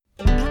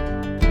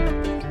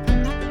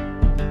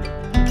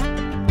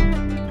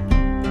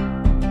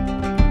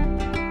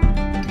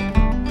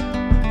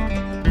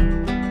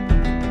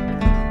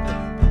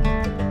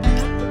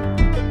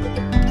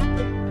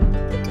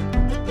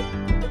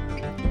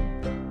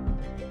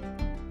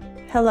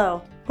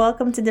Hello.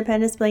 Welcome to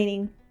Dependence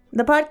Blaming,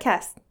 the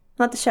podcast,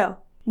 not the show.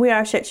 We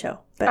are a shit show.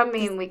 But I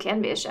mean, we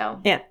can be a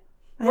show. Yeah.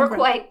 We're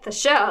quite the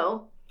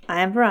show.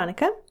 I am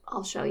Veronica.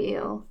 I'll show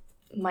you.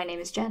 My name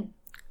is Jen.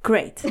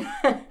 Great.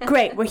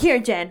 Great. We're here,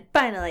 Jen.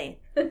 Finally.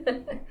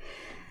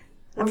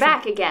 We're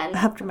back again.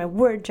 After my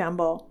word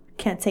jumble.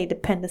 Can't say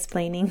Dependence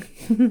Blaming.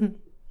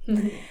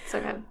 It's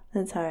okay.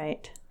 That's all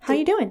right. How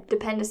you doing?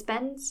 Dependus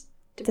Bends?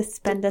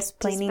 Dispendus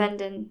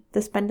Blaming.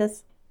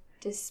 Dispendus.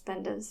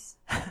 Dispendus.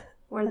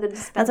 What are the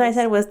dispendus? That's what I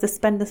said was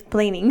Dispendus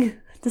Blaming.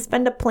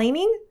 Dispenda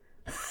Blaming?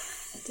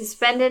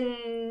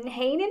 Dispendin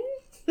Hayden?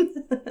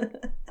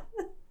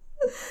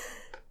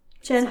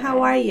 Jen,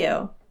 how are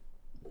you?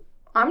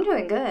 I'm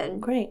doing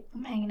good. Great.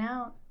 I'm hanging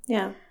out.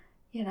 Yeah.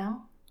 You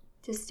know,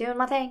 just doing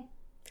my thing.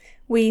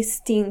 We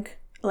stink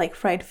like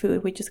fried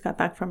food. We just got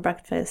back from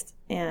breakfast,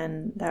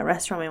 and that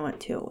restaurant we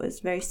went to was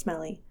very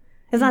smelly.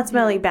 It's not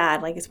smelly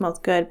bad, like it smells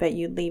good, but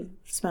you leave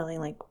smelling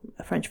like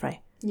a French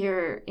fry.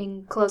 You're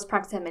in close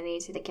proximity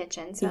to the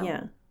kitchen, so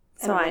yeah.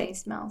 So everybody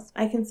smells.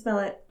 I can smell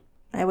it.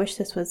 I wish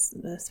this was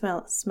the smell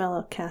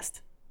a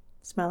podcast.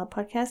 Smell a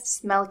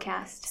podcast?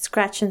 Smellcast.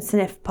 Scratch and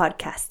sniff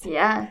podcast.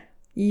 Yeah.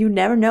 You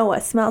never know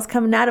what smell's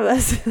coming out of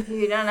us.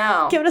 You don't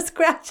know. Give it a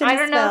scratch and I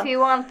don't know if you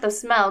want the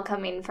smell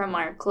coming from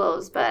our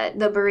clothes, but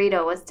the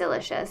burrito was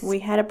delicious. We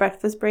had a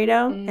breakfast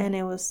burrito, and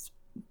it was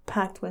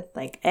packed with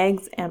like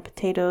eggs and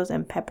potatoes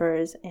and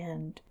peppers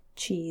and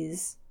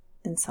cheese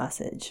and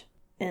sausage.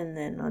 And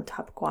then on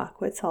top guac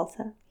with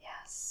salsa.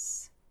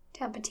 Yes.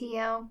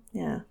 Tapatio.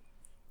 Yeah.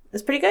 It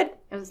was pretty good.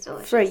 It was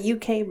delicious. For a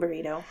UK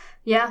burrito.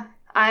 Yeah.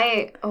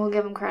 I will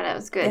give them credit. It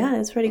was good. Yeah,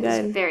 it's pretty good.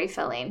 It was very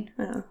filling.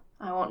 Yeah.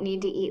 I won't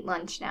need to eat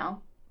lunch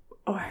now.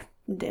 Or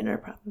dinner,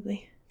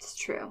 probably. It's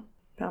true.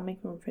 But I'll make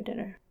room for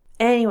dinner.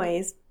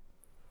 Anyways,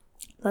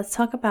 let's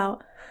talk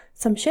about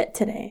some shit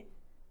today.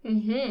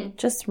 Mm-hmm.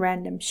 Just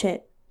random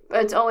shit.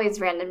 It's always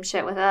random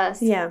shit with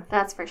us. Yeah.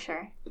 That's for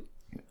sure.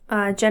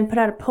 Jen put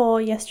out a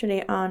poll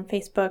yesterday on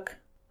Facebook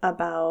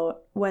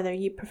about whether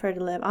you prefer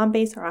to live on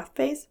base or off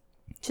base.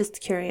 Just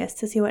curious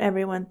to see what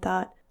everyone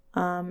thought.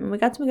 We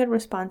got some good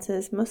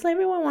responses. Mostly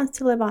everyone wants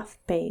to live off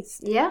base.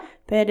 Yeah.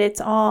 But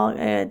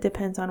it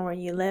depends on where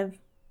you live.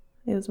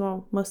 It was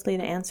mostly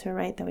the answer,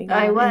 right, that we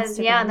got.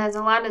 Yeah. And there's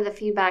a lot of the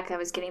feedback I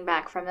was getting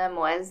back from them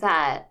was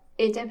that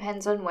it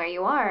depends on where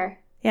you are.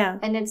 Yeah.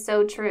 And it's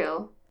so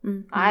true.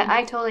 Mm-hmm.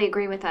 I totally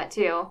agree with that,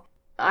 too.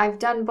 I've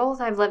done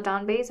both. I've lived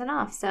on base and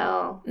off,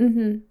 so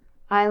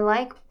I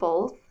like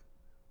both.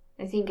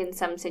 I think in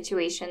some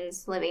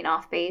situations, living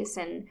off base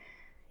and,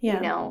 you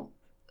know,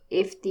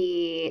 if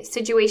the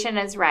situation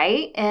is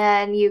right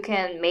and you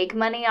can make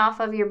money off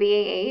of your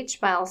BAH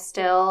while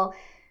still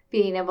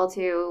being able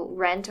to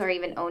rent or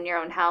even own your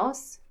own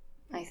house,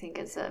 I think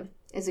is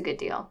a good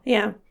deal.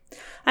 Yeah.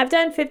 I've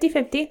done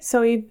 50-50,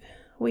 so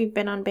we've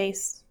been on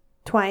base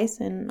twice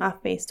and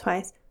off base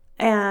twice.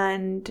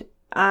 And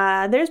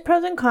there's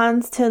pros and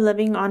cons to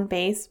living on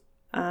base.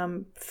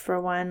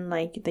 For one,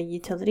 like the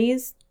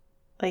utilities,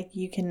 like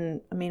you can,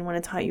 when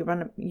it's hot, you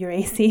run your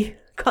AC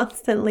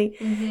constantly.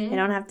 Mm-hmm. You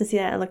don't have to see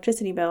that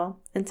electricity bill.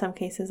 In some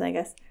cases, I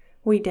guess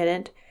we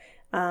didn't.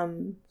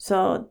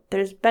 So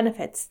there's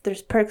benefits,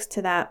 there's perks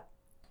to that.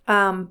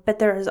 But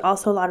there's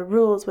also a lot of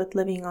rules with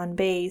living on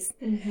base,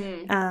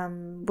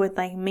 with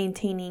like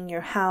maintaining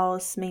your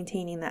house,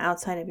 maintaining the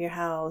outside of your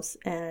house,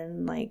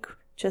 and like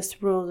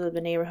just rules of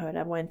the neighborhood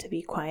of when to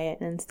be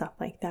quiet and stuff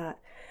like that.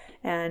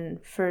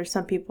 And for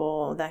some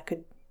people that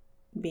could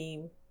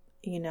be,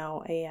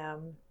 a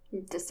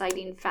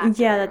deciding factor.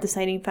 Yeah, that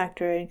deciding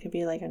factor. It could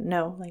be like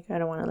no, like I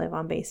don't want to live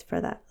on base for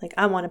that. Like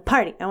I want to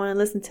party. I want to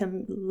listen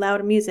to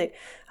loud music.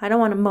 I don't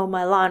want to mow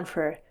my lawn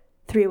for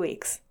 3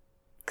 weeks.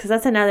 Because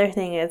that's another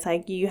thing. It's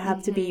like you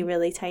have to be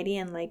really tidy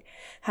and like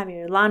have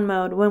your lawn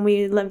mowed. When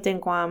we lived in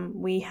Guam,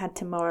 we had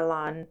to mow our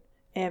lawn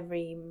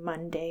every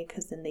Monday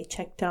because then they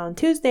checked it on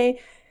Tuesday,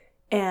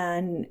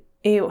 and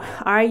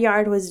our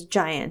yard was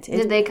giant.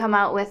 Did they come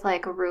out with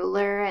like a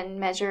ruler and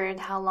measured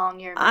how long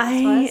your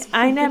grass was?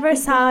 I never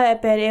saw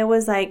it, but it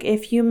was like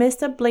if you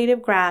missed a blade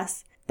of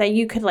grass that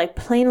you could like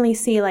plainly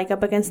see like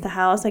up against the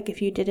house, like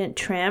if you didn't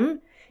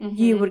trim,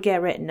 you would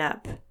get written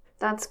up.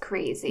 That's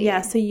crazy. Yeah,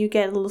 so you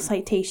get a little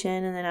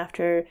citation, and then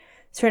after a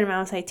certain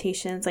amount of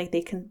citations, like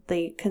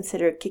they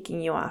consider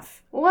kicking you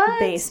off. What?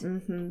 Base.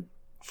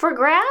 For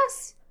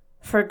grass?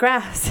 For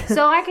grass.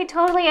 So I could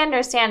totally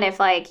understand if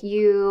like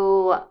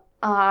you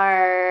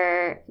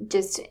are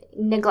just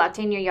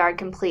neglecting your yard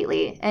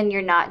completely and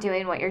you're not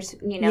doing what they're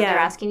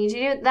asking you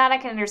to do. That I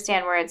can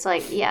understand where it's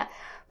like, yeah.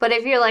 But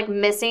if you're like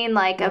missing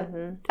like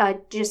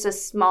just a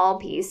small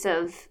piece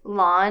of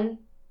lawn,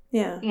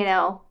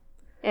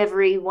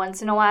 every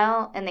once in a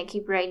while, and they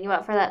keep writing you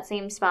up for that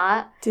same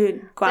spot.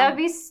 Dude, Guam, that would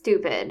be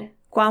stupid.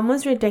 Guam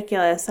was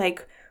ridiculous.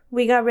 Like,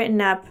 we got written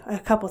up a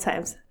couple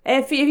times.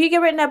 If you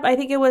get written up, I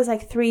think it was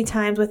like 3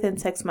 times within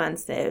 6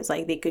 months. It was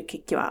like they could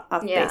kick you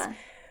off base.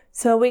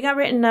 So we got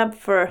written up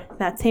for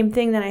that same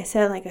thing that I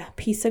said, like a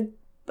piece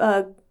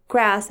of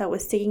grass that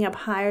was sticking up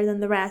higher than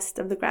the rest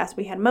of the grass.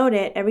 We had mowed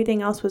it.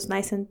 Everything else was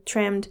nice and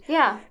trimmed.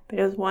 Yeah. But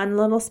it was one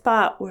little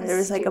spot where there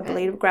was like a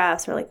blade of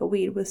grass or like a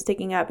weed was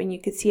sticking up, and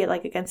you could see it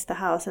like against the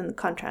house and the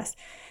contrast.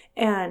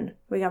 And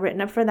we got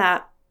written up for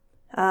that.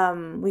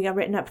 We got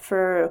written up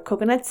for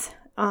coconuts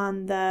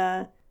on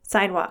the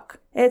sidewalk.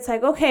 It's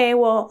like, okay,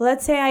 well,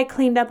 let's say I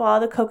cleaned up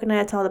all the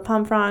coconuts, all the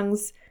palm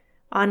fronds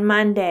on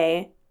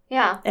Monday.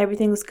 Yeah.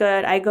 Everything's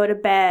good. I go to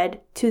bed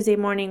Tuesday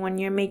morning when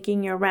you're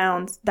making your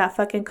rounds. That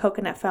fucking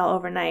coconut fell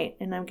overnight,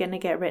 and I'm going to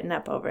get written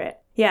up over it.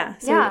 Yeah.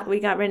 So we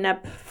got written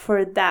up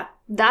for that.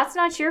 That's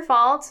not your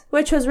fault.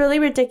 Which was really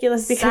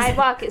ridiculous because...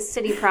 Sidewalk is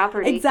city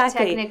property.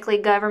 Exactly. Technically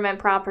government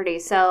property,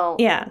 so...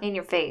 Yeah. In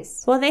your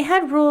face. Well, they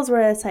had rules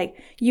where it's like,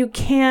 you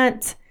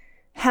can't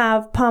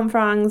have palm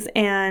fronds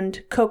and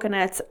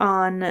coconuts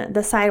on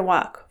the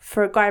sidewalk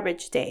for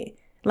garbage day.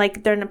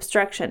 Like, they're an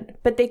obstruction.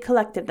 But they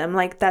collected them.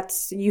 Like,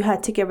 you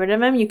had to get rid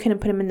of them. You couldn't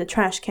put them in the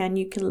trash can.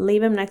 You could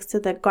leave them next to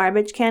the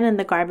garbage can, and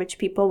the garbage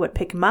people would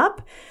pick them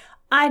up.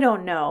 I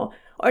don't know.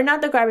 Or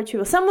not the garbage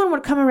people. Someone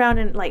would come around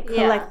and, like,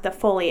 collect the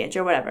foliage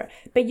or whatever.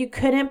 But you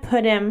couldn't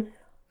put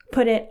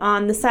it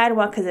on the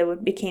sidewalk because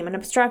it became an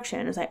obstruction.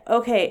 It was like,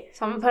 okay.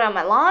 So I'm going to put it on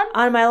my lawn?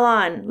 On my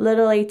lawn.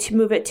 Literally to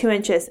move it 2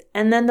 inches.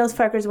 And then those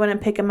fuckers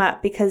wouldn't pick them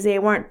up because they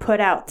weren't put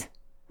out.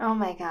 Oh,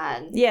 my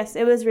God. Yes,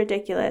 it was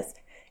ridiculous.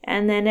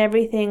 And then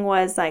everything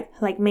was like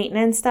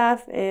maintenance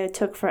stuff. It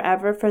took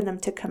forever for them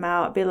to come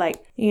out. Be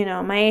like,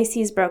 my AC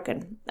is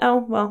broken. Oh,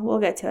 well, we'll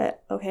get to it.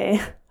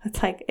 Okay.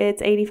 It's like,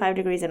 it's 85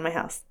 degrees in my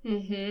house.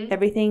 Mm-hmm.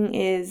 Everything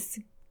is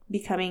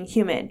becoming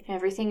humid.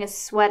 Everything is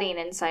sweating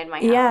inside my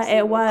house. Yeah,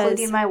 it was.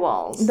 Including my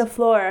walls. The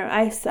floor.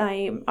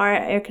 Our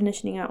air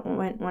conditioning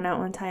went out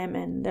one time,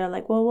 and they're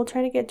like, well, we'll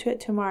try to get to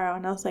it tomorrow.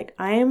 And I was like,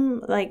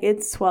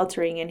 it's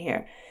sweltering in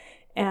here.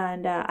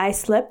 And I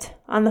slipped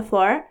on the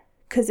floor.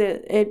 Because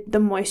the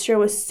moisture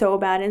was so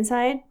bad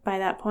inside by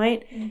that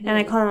point. Mm-hmm. And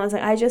I called them. I was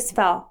like, I just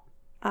fell.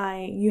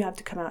 You have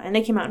to come out. And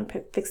they came out and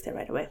fixed it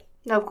right away.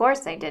 Of course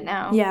they did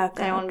now. Yeah.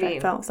 I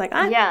fell. It's like,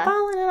 I'm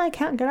falling and I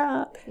can't get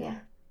up. Yeah.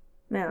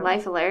 No.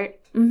 Life alert.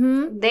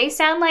 Mm-hmm. They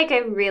sound like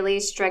a really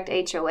strict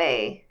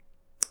HOA.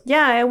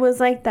 Yeah, it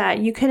was like that.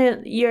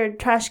 Your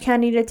trash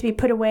can needed to be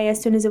put away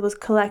as soon as it was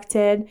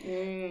collected.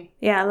 Mm.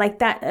 Yeah, like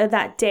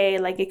that day,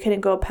 like it couldn't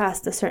go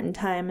past a certain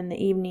time in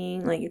the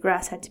evening. Like your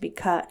grass had to be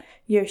cut.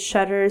 Your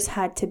shutters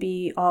had to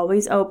be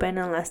always open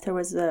unless there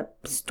was a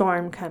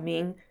storm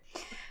coming.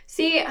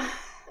 See,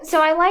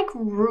 so I like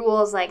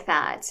rules like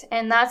that.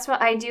 And that's what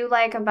I do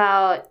like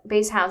about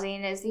base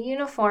housing is the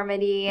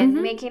uniformity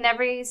and making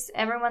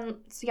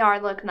everyone's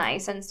yard look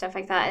nice and stuff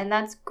like that. And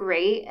that's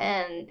great.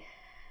 And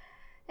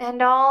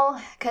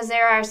all, because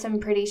there are some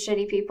pretty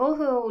shitty people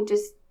who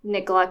just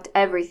neglect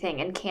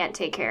everything and can't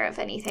take care of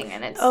anything,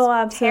 and it's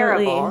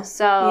terrible.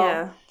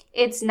 So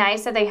it's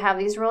nice that they have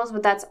these rules,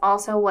 but that's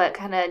also what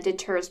kind of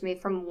deters me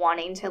from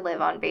wanting to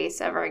live on base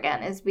ever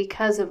again, is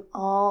because of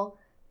all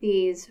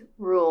these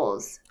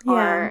rules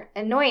are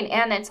annoying.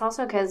 And it's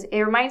also because it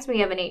reminds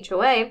me of an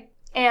HOA,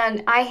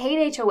 and I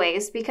hate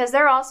HOAs because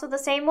they're also the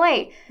same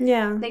way.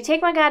 Yeah. They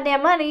take my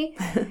goddamn money,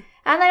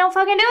 and they don't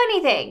fucking do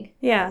anything.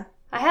 Yeah.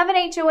 I have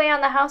an HOA on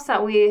the house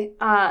that we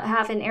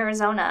have in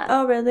Arizona.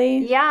 Oh, really?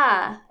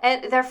 Yeah.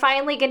 And they're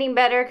finally getting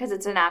better because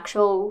it's an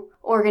actual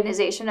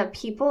organization of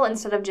people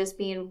instead of just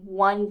being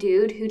one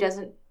dude who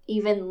doesn't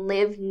even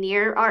live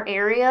near our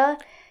area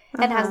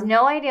and has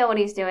no idea what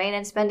he's doing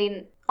and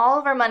spending all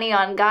of our money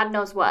on God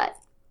knows what.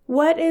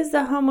 What is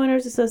the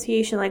homeowners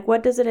association? Like,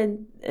 what does it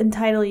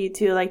entitle you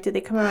to? Like, do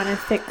they come around and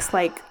fix,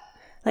 like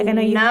I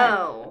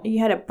know you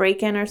had a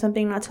break-in or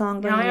something not too long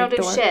ago. No, they don't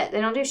do shit.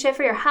 They don't do shit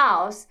for your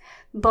house,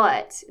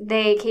 but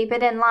they keep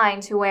it in line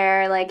to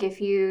where, like,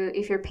 if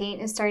your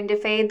paint is starting to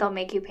fade, they'll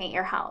make you paint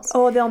your house.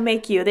 Oh, they'll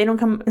make you. They don't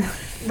come...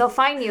 They'll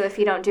fine you if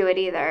you don't do it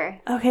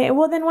either. Okay,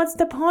 well, then what's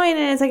the point?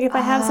 And it's like, if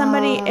I have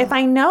somebody... If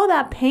I know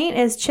that paint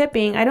is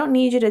chipping, I don't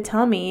need you to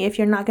tell me if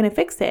you're not going to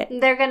fix it.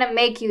 They're going to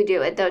make you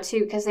do it, though,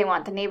 too, because they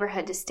want the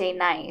neighborhood to stay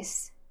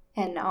nice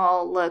and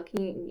all look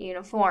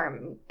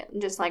uniform,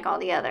 just like all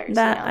the others.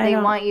 They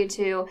want you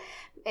to...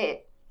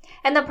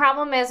 And the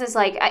problem is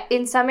like,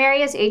 in some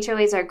areas,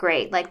 HOAs are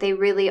great. Like, they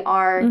really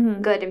are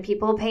good, and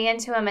people pay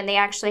into them, and they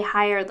actually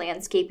hire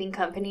landscaping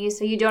companies,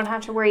 so you don't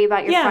have to worry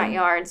about your front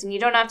yards, and you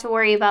don't have to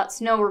worry about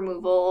snow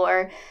removal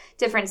or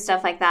different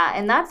stuff like that.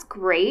 And that's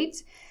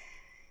great.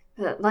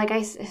 But like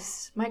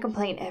my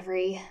complaint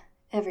every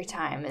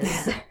time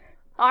is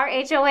our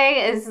HOA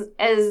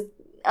is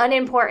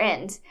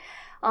unimportant.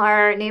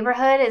 Our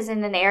neighborhood is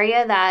in an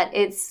area that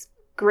it's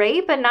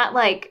great, but not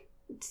like...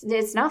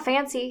 It's not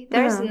fancy.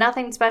 There's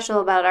nothing special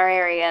about our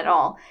area at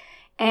all.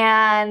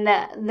 And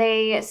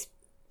they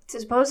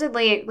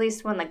supposedly, at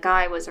least when the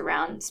guy was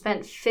around,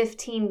 spent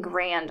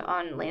 $15,000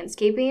 on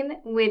landscaping,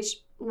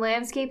 which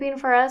landscaping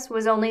for us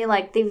was only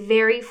like the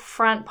very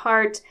front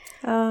part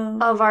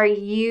of our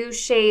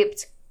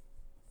U-shaped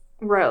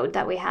road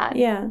that we had.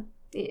 Yeah.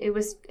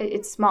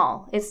 It's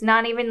small. It's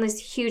not even this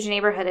huge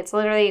neighborhood. It's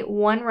literally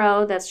one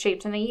road that's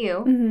shaped in a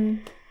U. Mm-hmm.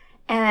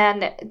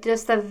 And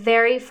just the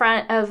very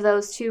front of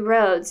those 2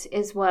 roads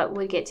is what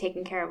would get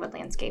taken care of with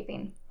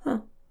landscaping. Huh.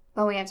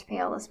 But we have to pay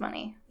all this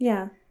money.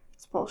 Yeah.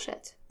 It's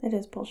bullshit. It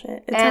is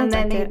bullshit. And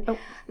then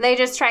they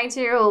just try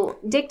to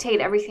dictate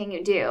everything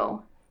you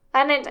do.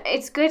 And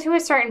it's good to a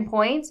certain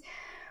point,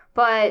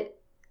 but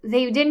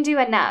they didn't do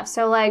enough.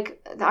 So,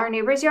 like, our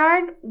neighbor's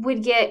yard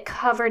would get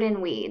covered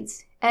in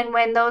weeds. And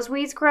when those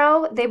weeds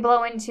grow, they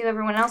blow into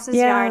everyone else's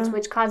yards,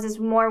 which causes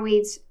more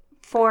weeds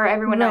for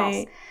everyone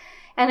else.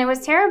 And it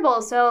was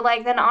terrible. So,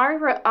 like, then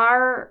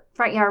our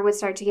front yard would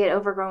start to get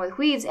overgrown with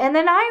weeds. And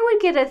then I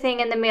would get a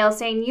thing in the mail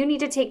saying, you need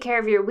to take care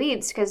of your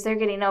weeds because they're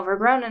getting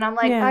overgrown. And I'm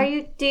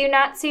like, do you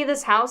not see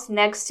this house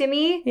next to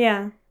me?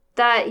 Yeah.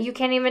 That you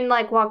can't even,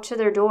 like, walk to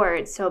their door.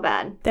 It's so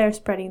bad. They're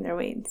spreading their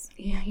weeds.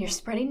 Yeah, you're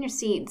spreading your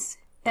seeds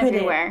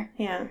everywhere.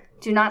 Yeah.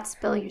 Do not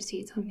spill your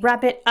seeds on me.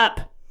 Wrap it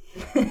up.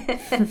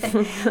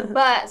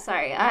 But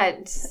sorry,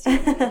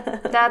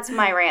 that's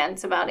my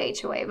rant about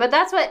HOA. But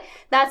that's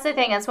the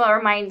thing. That's what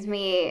reminds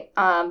me.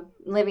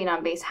 Living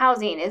on base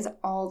housing is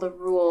all the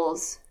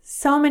rules.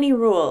 So many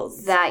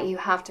rules that you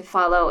have to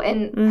follow,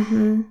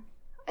 and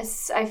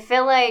I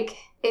feel like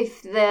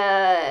if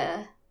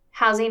the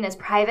housing is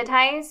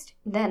privatized,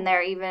 then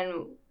they're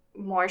even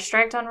more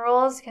strict on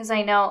rules. Because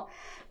I know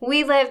when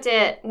we were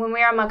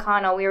on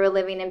McConnell, we were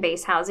living in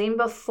base housing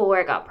before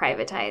it got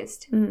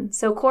privatized.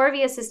 So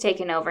Corvius is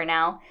taken over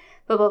now,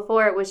 but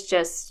before it was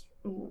just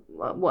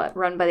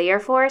run by the Air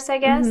Force, I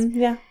guess.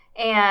 Yeah.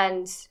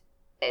 And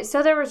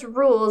so there was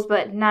rules,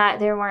 but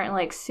they weren't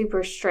like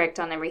super strict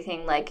on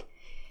everything. Like,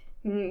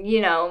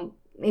 you know,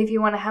 if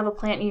you want to have a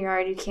plant in your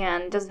yard, you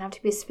can. It doesn't have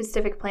to be a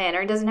specific plant,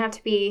 or it doesn't have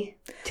to be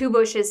 2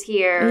 bushes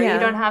here. Yeah. You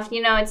don't have,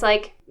 it's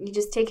like you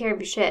just take care of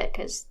your shit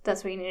because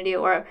that's what you need to do.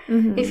 Or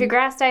if your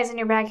grass dies in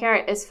your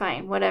backyard, it's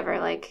fine, whatever.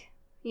 Like,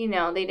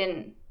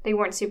 they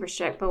weren't super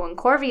strict. But when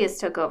Corvius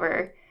took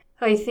over,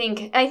 I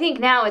think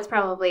now it's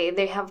probably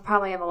they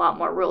probably have a lot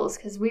more rules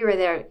because we were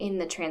there in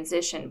the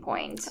transition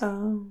point.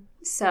 Oh,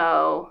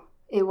 so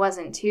it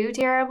wasn't too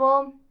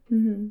terrible.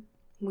 Mm-hmm.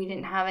 We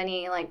didn't have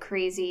any like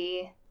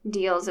crazy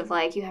deals of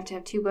like you have to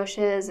have 2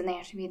 bushes and they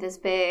have to be this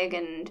big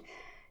and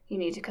you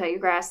need to cut your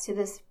grass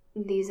to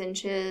these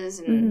inches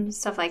and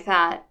stuff like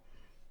that.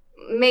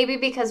 Maybe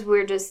because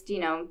we're just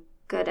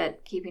good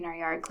at keeping our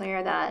yard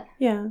clear that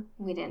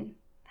we didn't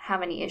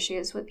have any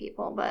issues with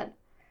people. But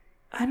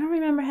I don't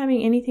remember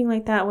having anything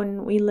like that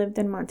when we lived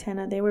in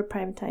Montana. They were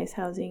privatized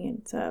housing.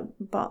 It's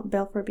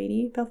Belfort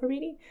Beatty.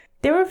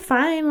 They were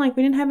fine. Like,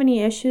 we didn't have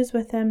any issues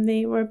with them.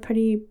 They were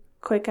pretty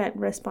quick at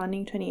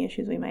responding to any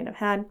issues we might have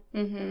had.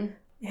 Mm-hmm.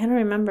 I don't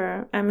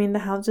remember. I mean, the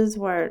houses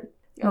were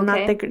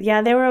okay.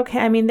 They were okay.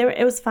 I mean,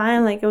 it was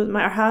fine. Like,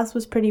 our house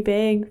was pretty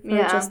big for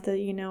just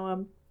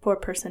a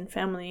 4-person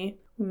family.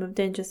 We moved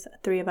in just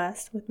 3 of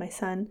us with my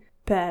son.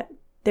 But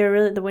they were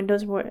really, the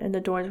windows were and the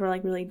doors were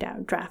like really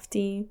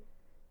drafty.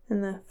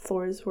 And the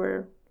floors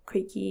were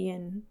creaky,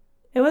 and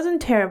it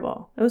wasn't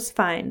terrible. It was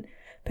fine.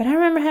 But I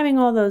remember having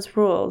all those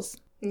rules.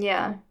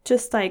 Yeah.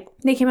 Just like,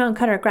 they came out and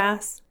cut our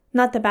grass.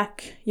 Not the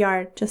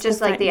backyard, just the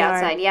like the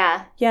yard. Outside,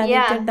 yeah. Yeah,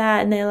 they did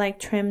that, and they like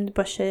trimmed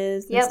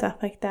bushes and stuff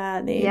like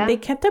that. They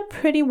kept up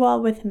pretty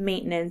well with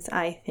maintenance,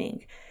 I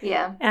think.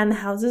 Yeah. And the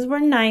houses were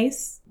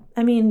nice.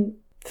 I mean,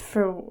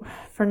 for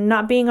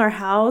not being our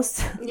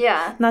house.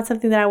 Yeah. Not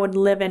something that I would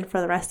live in for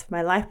the rest of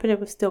my life, but it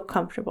was still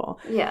comfortable.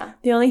 Yeah.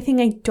 The only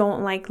thing I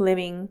don't like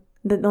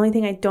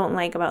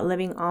about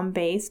living on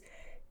base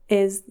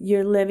is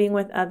you're living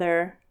with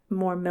other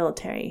more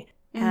military.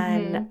 Mm-hmm.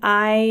 And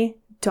I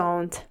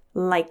don't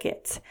like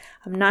it.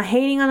 I'm not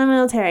hating on the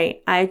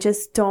military. I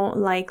just don't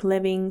like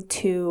living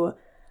to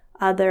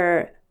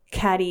other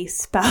catty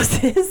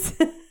spouses,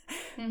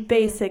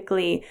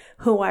 basically,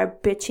 who are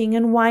bitching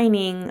and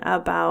whining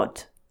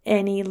about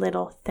any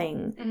little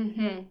thing.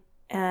 Mm-hmm.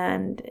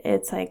 And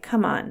it's like,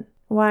 come on,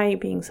 why are you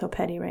being so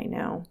petty right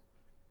now?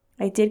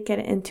 I did get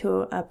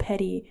into a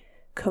petty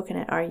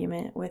coconut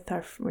argument with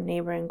our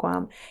neighbor in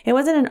Guam. It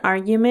wasn't an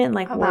argument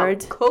like about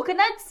words.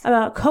 Coconuts?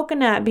 About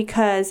coconut,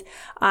 because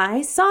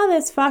I saw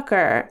this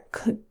fucker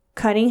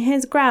cutting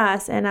his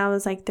grass, and I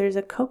was like, there's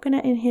a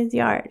coconut in his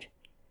yard.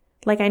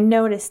 Like, I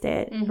noticed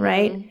it,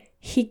 right?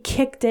 He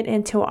kicked it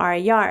into our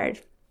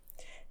yard.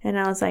 And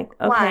I was like,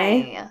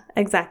 okay. Why?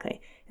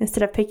 Exactly.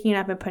 Instead of picking it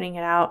up and putting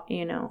it out,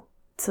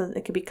 so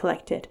it could be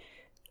collected.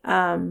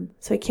 So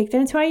he kicked it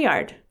into our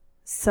yard.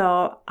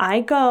 So I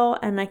go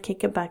and I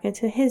kick it back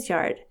into his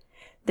yard.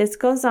 This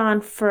goes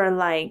on for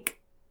like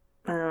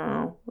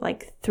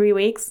 3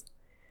 weeks,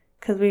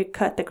 because we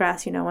cut the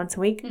grass, once a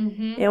week.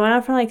 Mm-hmm. It went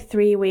on for like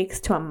 3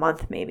 weeks to a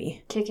month,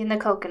 maybe. Kicking the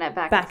coconut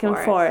back and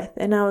forth.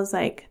 And I was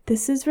like,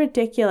 this is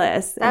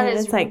ridiculous. That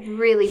is like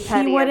really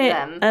petty of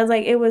them. I was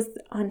like, it was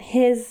on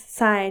his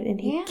side and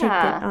he kicked it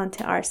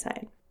onto our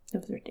side. It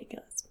was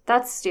ridiculous.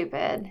 That's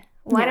stupid.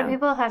 Why do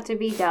people have to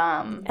be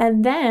dumb?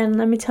 And then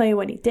let me tell you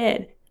what he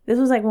did. This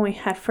was like when we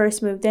had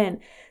first moved in.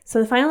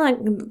 So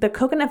the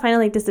coconut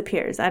finally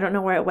disappears. I don't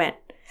know where it went.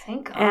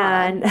 Thank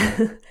God.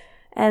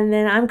 And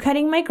then I'm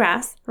cutting my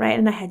grass, right?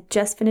 And I had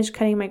just finished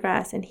cutting my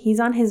grass, and he's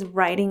on his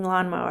riding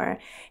lawnmower,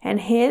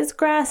 and his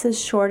grass is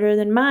shorter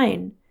than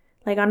mine.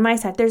 Like on my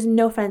side, there's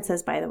no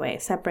fences, by the way,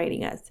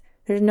 separating us.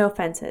 There's no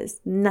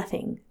fences,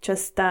 nothing.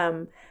 Just,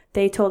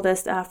 they told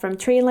us from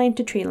tree line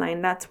to tree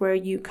line, that's where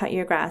you cut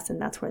your grass,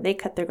 and that's where they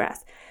cut their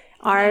grass.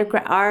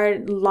 Our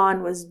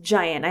lawn was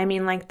giant. I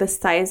mean, like the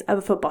size of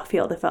a football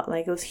field. It felt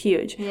like it was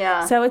huge.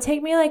 Yeah. So it would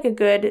take me like a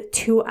good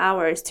 2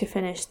 hours to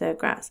finish the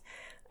grass.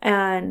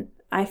 And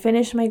I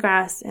finished my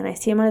grass, and I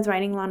see him on his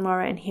riding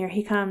lawnmower, and here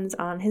he comes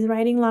on his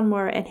riding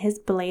lawnmower, and his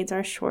blades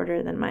are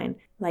shorter than mine.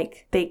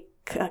 Like they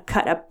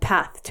cut a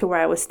path to where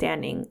I was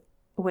standing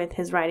with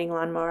his riding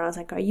lawnmower. I was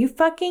like, are you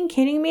fucking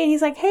kidding me? And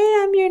he's like, hey,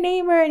 I'm your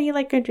neighbor. And he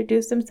like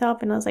introduced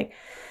himself, and I was like,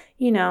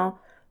 you know,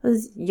 I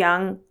was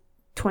young,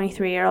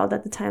 23-year-old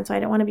at the time, so I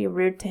didn't want to be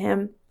rude to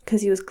him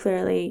because he was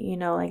clearly, you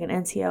know, like an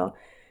NCO.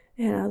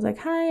 And I was like,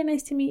 hi,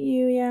 nice to meet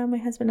you. Yeah, my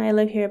husband and I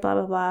live here, blah,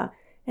 blah, blah.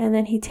 And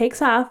then he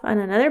takes off on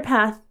another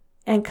path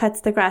and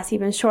cuts the grass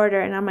even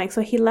shorter. And I'm like,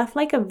 so he left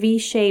like a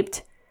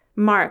V-shaped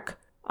mark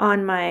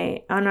on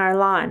our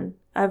lawn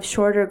of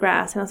shorter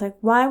grass. And I was like,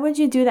 why would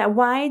you do that?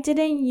 Why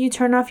didn't you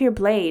turn off your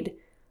blade?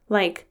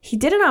 Like, he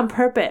did it on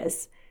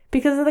purpose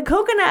because of the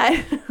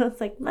coconut. I was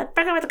like,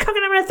 motherfucker with the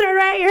coconut, I'm going to throw it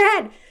right at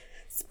your head.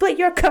 Split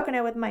your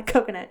coconut with my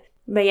coconut.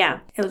 But yeah,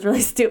 it was really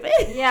stupid.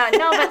 Yeah,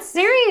 no, but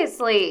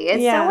seriously,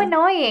 it's so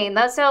annoying.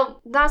 That's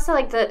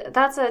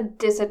a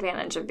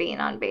disadvantage of being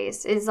on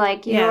base. Is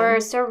like you're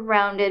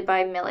surrounded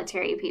by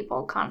military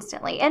people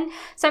constantly, and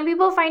some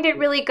people find it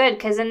really good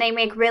because then they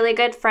make really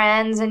good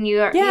friends, and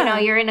you're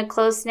in a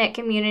close knit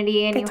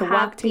community, and you have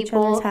walk to people,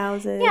 each other's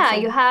houses. Yeah,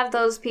 you have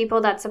those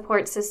people, that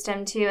support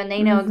system too, and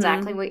they know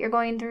exactly what you're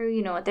going through.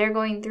 You know what they're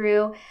going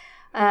through.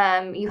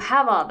 You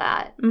have all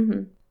that.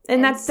 Mm-hmm.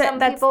 And that's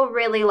people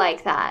really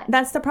like that.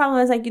 That's the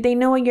problem, is like they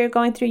know what you're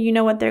going through, you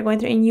know what they're going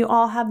through, and you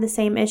all have the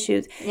same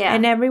issues. Yeah.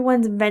 And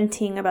everyone's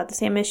venting about the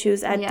same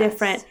issues at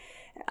different.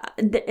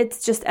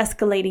 It's just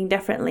escalating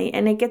differently,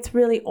 and it gets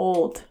really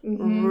old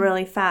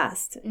really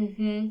fast,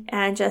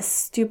 and just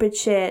stupid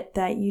shit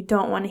that you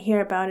don't want to hear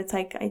about. It's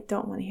like, I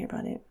don't want to hear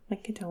about it.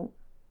 Like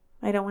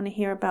I don't want to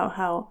hear about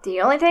how.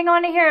 The only thing I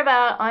want to hear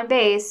about on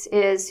base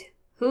is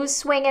who's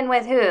swinging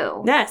with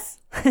who. Yes.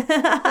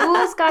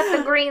 Who's got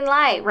the green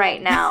light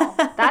right now?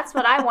 That's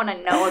what I want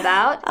to know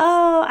about.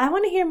 Oh, I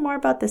want to hear more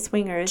about the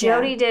swingers.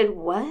 Jody did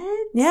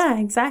what? Yeah,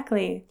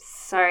 exactly.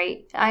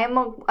 Sorry, I'm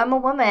a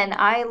woman.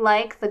 I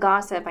like the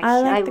gossip.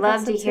 I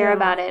love to hear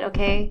about it.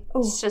 Okay,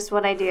 it's just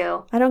what I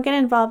do. I don't get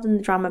involved in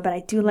the drama, but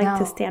I do like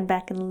to stand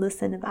back and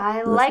listen.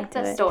 I like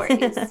the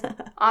stories.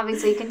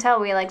 Obviously, you can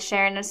tell we like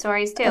sharing the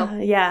stories too.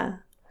 Yeah.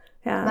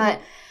 But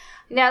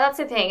no, that's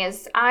the thing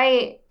is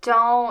I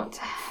don't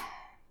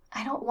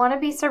want to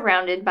be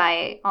surrounded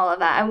by all of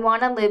that. I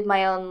want to live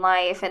my own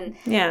life. And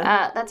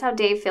that's how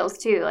Dave feels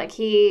too. Like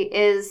he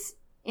is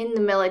in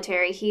the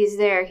military. He's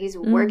there. He's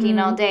working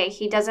all day.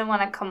 He doesn't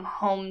want to come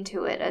home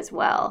to it as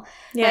well.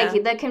 Yeah.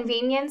 Like the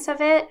convenience of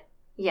it,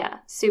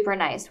 super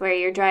nice. Where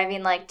you're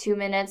driving like 2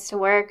 minutes to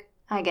work.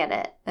 I get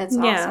it. That's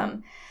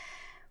awesome.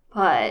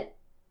 But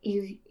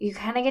you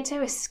kind of get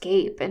to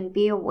escape and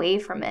be away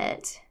from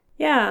it.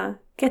 Yeah.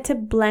 Get to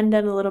blend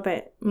in a little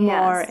bit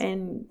more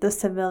in the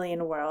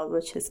civilian world,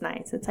 which is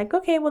nice. It's like,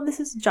 okay, well, this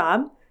is a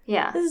job.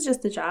 Yeah. This is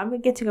just a job. We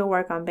get to go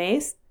work on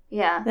base.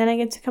 Yeah. Then I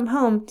get to come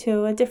home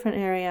to a different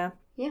area.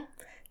 Yeah.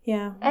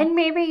 Yeah. And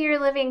maybe you're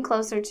living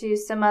closer to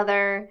some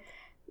other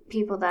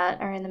people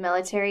that are in the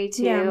military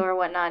too or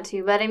whatnot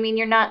too. But I mean,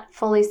 you're not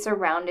fully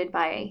surrounded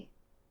by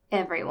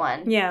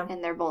everyone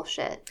and their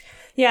bullshit.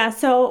 Yeah.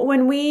 So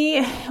when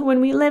we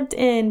lived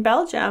in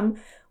Belgium,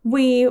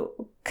 we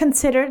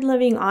considered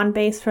living on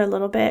base for a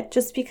little bit,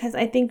 just because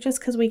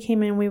we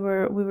came in, we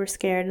were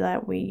scared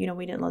that we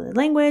didn't know the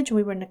language.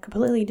 We were in a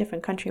completely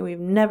different country we've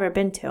never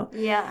been to.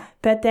 Yeah.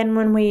 But then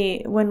when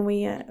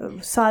we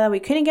saw that we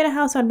couldn't get a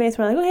house on base,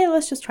 we're like, okay,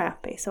 let's just try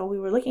off base. So we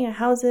were looking at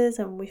houses,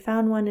 and we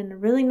found one in a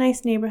really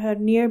nice neighborhood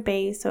near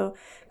base, so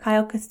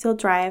Kyle could still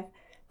drive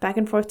back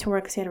and forth to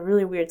work because he had a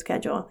really weird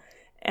schedule.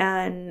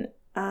 And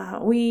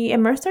we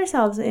immersed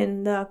ourselves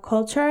in the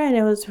culture, and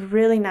it was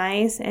really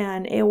nice.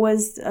 And it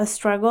was a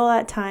struggle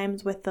at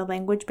times with the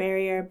language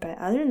barrier, but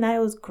other than that, it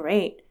was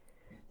great.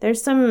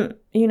 There's some,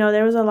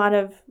 there was a lot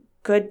of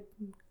good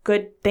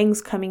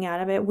things coming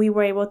out of it. We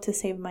were able to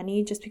save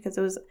money just because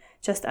it was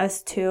just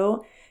us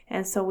two.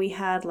 And so we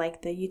had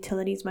like the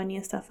utilities money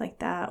and stuff like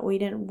that. We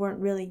weren't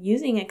really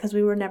using it because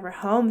we were never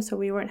home. So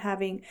we weren't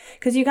having,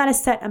 because you got a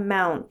set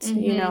amount,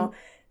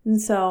 And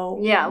so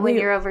when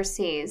you're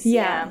overseas.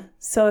 Yeah.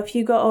 So if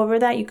you go over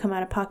that, you come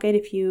out of pocket.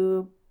 If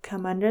you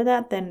come under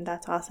that, then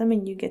that's awesome,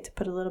 and you get to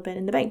put a little bit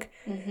in the bank.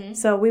 Mm-hmm.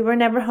 So we were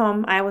never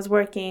home. I was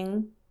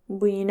working.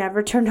 We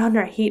never turned on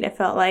our heat, it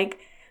felt like.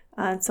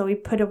 So we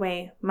put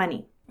away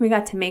money. We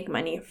got to make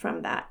money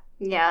from that.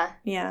 Yeah.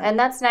 Yeah. And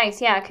that's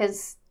nice. Yeah.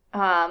 Because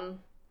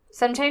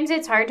sometimes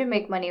it's hard to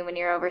make money when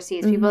you're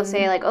overseas. People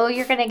say like, oh,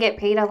 you're going to get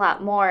paid a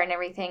lot more and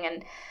everything.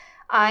 And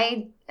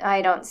I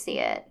don't see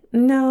it.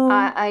 No.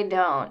 I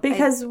don't.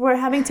 Because we're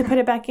having to put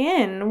it back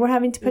in. We're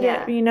having to put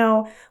it, you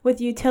know,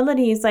 with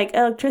utilities, like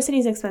electricity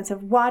is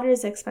expensive, water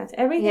is expensive.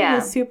 Everything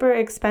is super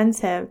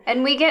expensive.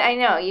 And you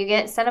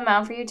get set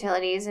amount for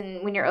utilities,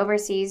 and when you're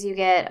overseas, you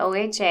get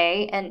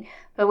OHA,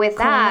 but with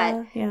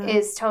that,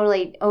 is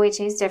totally,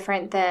 OHA is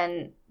different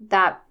than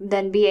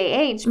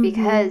BAH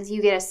because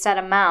you get a set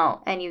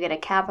amount and you get a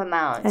cap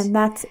amount. And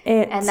that's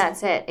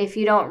it. If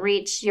you don't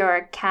reach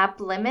your cap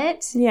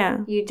limit,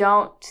 you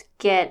don't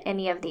get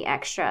any of the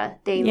extra.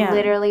 They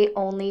literally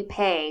only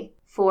pay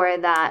for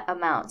that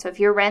amount. So if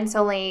your rent's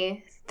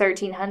only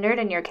 $1,300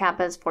 and your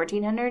cap is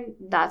 $1,400,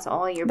 that's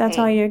all you're paying. That's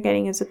all you're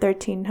getting is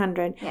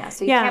 $1,300. Yeah,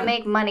 so you can't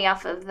make money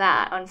off of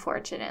that,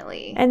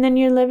 unfortunately. And then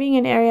you're living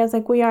in areas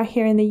like we are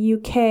here in the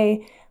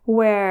UK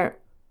where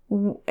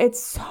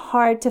it's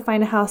hard to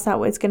find a house that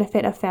is going to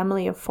fit a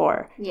family of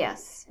 4.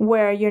 Yes.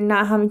 Where you're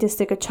not having to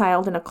stick a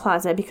child in a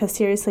closet, because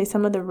seriously,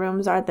 some of the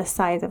rooms are the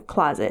size of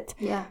closet.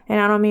 Yeah. And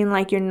I don't mean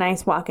like your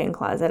nice walk-in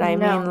closet. I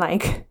mean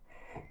like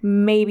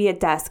maybe a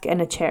desk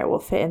and a chair will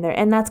fit in there.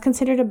 And that's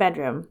considered a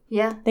bedroom.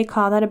 Yeah. They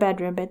call that a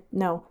bedroom, but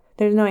no,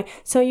 there's no way.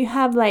 So you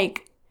have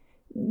like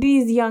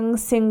these younger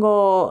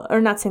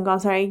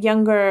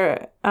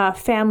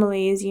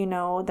families, you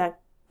know, that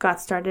got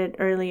started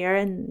earlier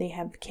and they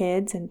have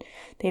kids and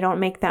they don't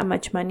make that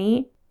much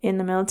money in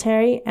the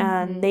military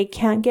and they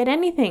can't get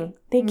anything.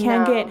 They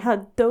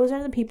can't those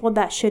are the people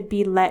that should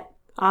be let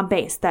on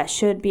base, that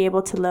should be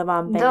able to live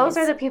on base. Those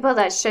are the people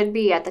that should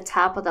be at the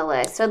top of the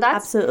list. So that's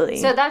absolutely.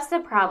 So that's the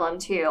problem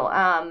too.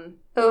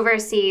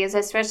 Overseas,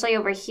 especially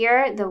over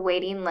here, the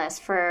waiting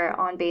list for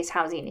on-base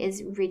housing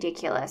is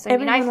ridiculous.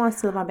 Everyone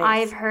wants to live on base.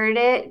 I've heard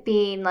it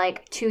being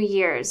like 2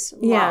 years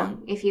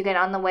long if you get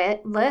on the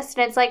list.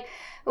 And it's like,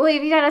 well,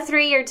 if you got a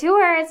 3-year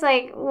tour, it's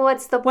like,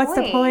 what's the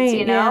point?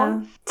 You know?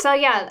 Yeah. So,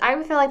 yeah, I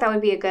would feel like that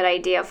would be a good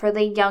idea for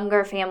the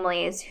younger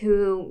families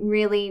who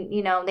really,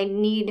 you know, they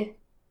need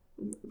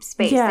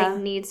space. Yeah.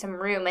 They need some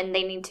room, and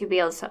they need to be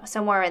able to,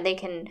 somewhere where they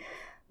can,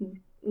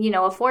 you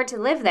know, afford to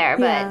live there.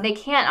 But they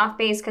can't off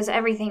base because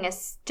everything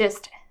is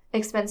just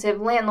expensive.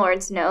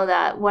 Landlords know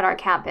that what our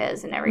cap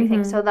is and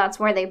everything. So that's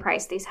where they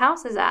price these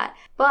houses at.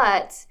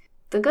 But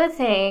the good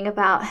thing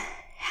about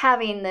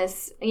having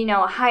this, you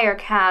know, a higher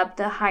cap,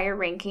 the higher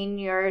ranking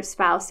your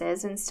spouse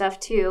is and stuff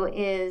too,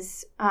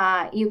 is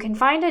you can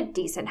find a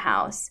decent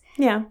house.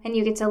 Yeah. And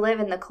you get to live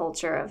in the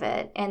culture of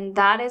it. And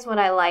that is what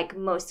I like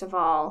most of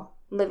all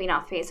living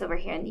off base over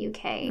here in the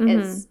UK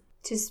is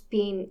just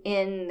being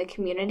in the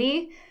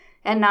community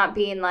and not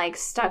being like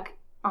stuck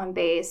on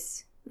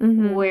base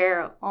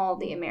where all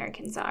the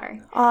Americans are.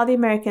 All the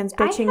Americans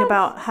bitching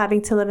about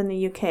having to live in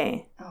the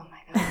UK. Oh my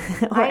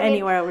God. Or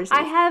anywhere overseas.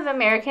 I have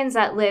Americans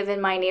that live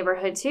in my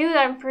neighborhood too.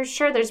 I'm pretty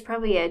sure there's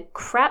probably a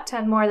crap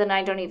ton more than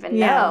I don't even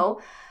know.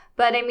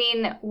 But I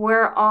mean,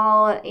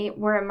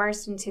 we're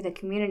immersed into the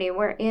community.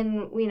 We're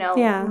in, you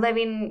know,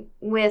 living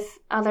with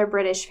other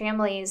British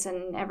families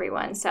and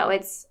everyone. So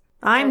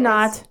I'm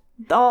not.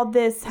 All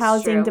this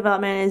housing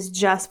development is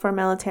just for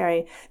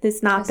military. This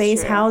is not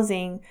base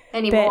housing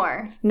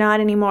anymore. Not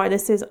anymore.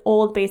 This is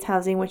old base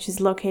housing, which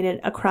is located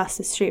across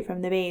the street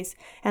from the base.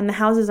 And the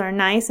houses are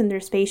nice and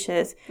they're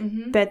spacious,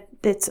 but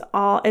it's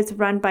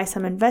run by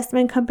some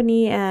investment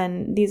company.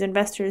 And these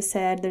investors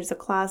said there's a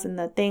clause in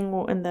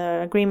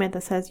the agreement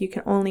that says you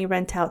can only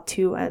rent out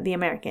to the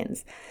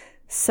Americans.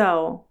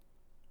 So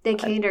they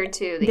cater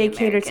to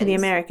the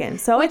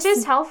Americans. So which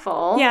is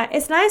helpful. Yeah,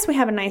 it's nice. We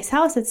have a nice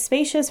house. It's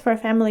spacious for a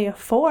family of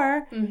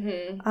 4.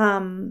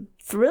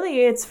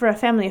 Really, it's for a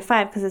family of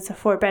 5 because it's a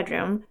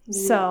 4-bedroom.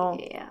 So,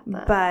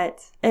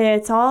 but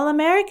it's all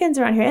Americans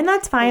around here, and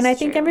that's fine. I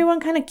think everyone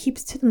kind of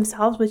keeps to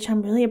themselves, which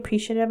I'm really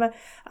appreciative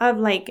of.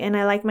 Like, and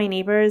I like my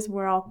neighbors.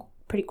 We're all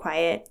pretty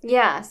quiet.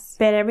 Yes.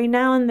 But every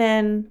now and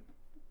then,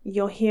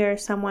 you'll hear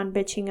someone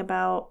bitching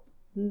about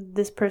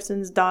this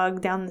person's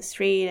dog down the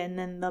street, and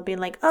then they'll be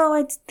like, oh,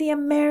 it's the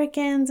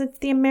Americans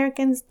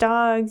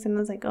dogs. And I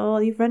was like, oh,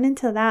 you've run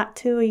into that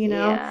too, you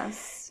know?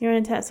 Yes. You run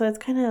into that. So it's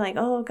kind of like,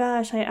 oh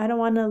gosh, I don't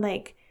want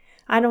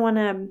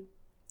to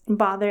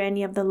bother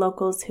any of the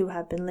locals who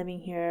have been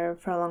living here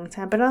for a long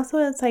time. But also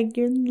it's like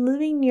you're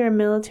living near a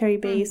military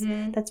base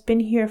that's been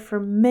here for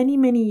many,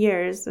 many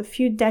years, a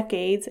few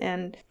decades.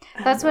 And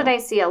that's what I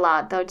see a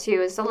lot though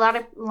too, is a lot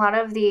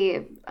of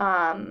the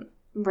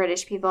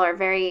British people are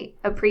very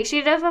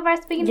appreciative of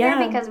us being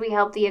here because we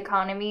help the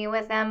economy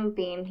with them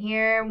being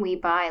here. We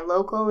buy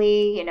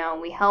locally, you know,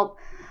 we help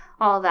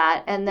all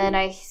that. And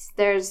then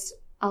there's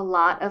a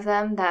lot of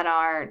them that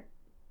are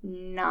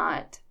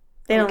not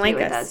They don't like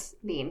us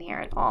being here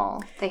at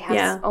all. They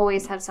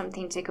always have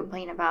something to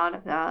complain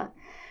about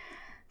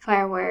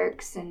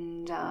fireworks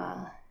and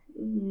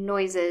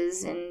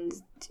noises and,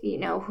 you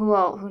know,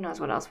 who knows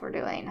what else we're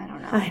doing. I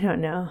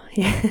don't know.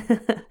 Yeah.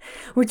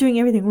 We're doing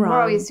everything wrong.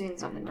 We're always doing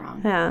something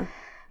wrong. Yeah.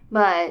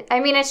 But I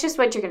mean, it's just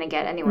what you're going to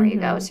get anywhere you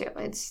go to.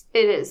 It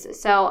is.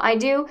 So I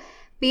do,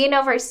 being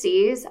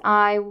overseas,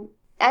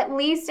 at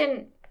least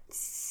in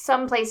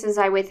some places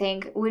I would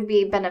think would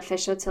be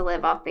beneficial to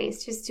live off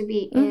base, just to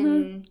be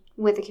in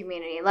with the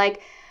community.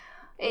 Like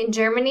in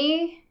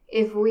Germany,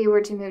 if we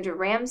were to move to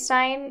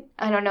Ramstein,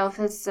 I don't know if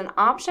it's an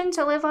option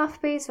to live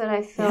off base, but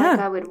I feel like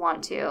I would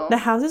want to. The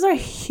houses are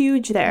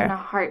huge there. In a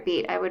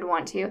heartbeat, I would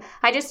want to.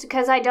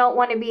 Because I don't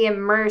want to be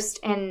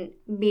immersed and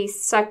be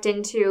sucked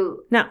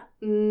into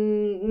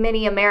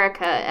mini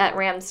America at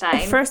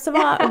Ramstein. First of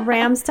all,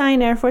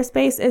 Ramstein Air Force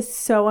Base is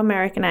so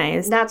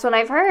Americanized. That's what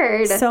I've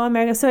heard. So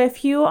American. So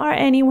if you are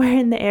anywhere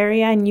in the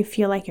area and you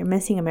feel like you're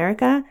missing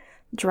America,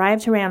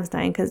 drive to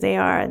Ramstein because they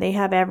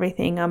have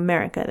everything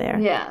America there.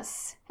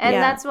 Yes. And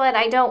that's what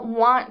I don't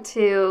want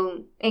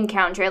to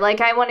encounter.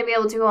 Like, I want to be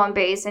able to go on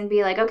base and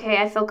be like, okay,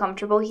 I feel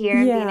comfortable here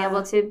and being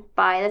able to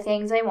buy the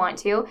things I want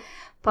to.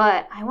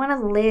 But I want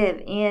to live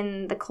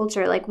in the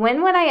culture. Like,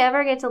 when would I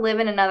ever get to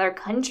live in another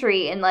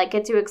country and, like,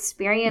 get to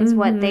experience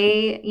what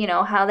they,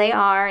 how they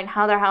are and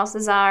how their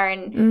houses are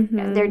and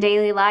their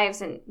daily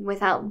lives and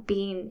without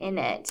being in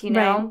it,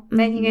 Right. I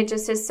think it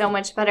just is so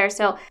much better.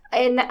 So,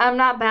 and I'm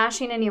not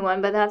bashing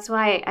anyone, but that's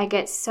why I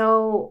get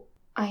so...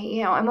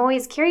 I'm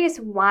always curious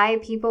why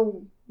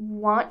people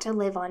want to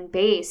live on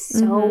base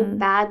so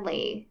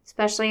badly,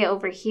 especially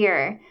over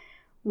here.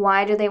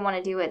 Why do they want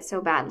to do it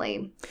so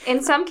badly?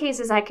 In some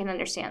cases, I can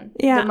understand.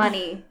 Yeah.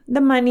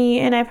 The money.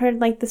 And I've heard,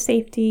 like, the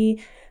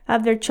safety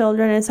of their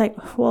children. It's like,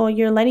 well,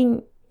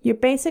 you're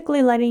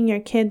basically letting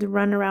your kids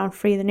run around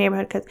free in the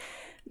neighborhood because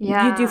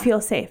you do feel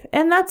safe.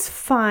 And that's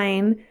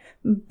fine,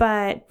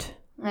 but...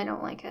 I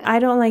don't like it. I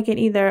don't like it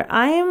either.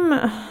 And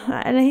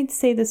I hate to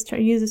say this,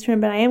 use this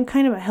term, but I am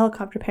kind of a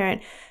helicopter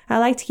parent. I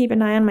like to keep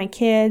an eye on my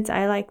kids.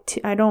 I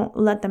don't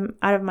let them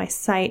out of my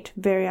sight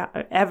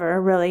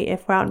ever, really.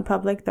 If we're out in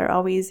public, they're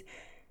always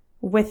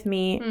with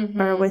me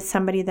or with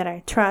somebody that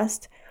I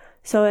trust.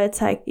 So it's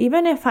like,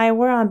 even if I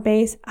were on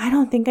base, I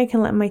don't think I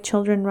can let my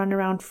children run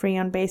around free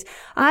on base.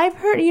 I've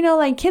heard,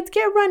 like, kids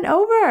get run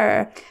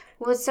over.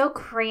 Well, it's so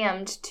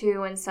crammed,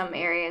 too, in some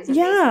areas of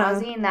base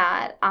housing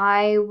that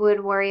I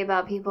would worry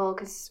about people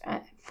because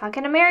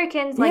fucking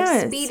Americans like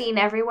speeding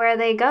everywhere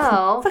they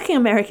go. Fucking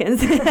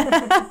Americans.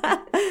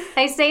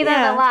 I say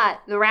that a lot.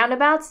 The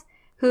roundabouts,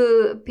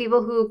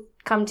 people who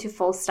come to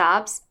full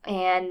stops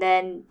and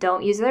then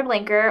don't use their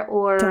blinker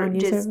or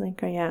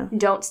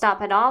don't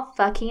stop at all.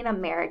 Fucking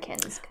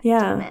Americans. God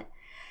damn it.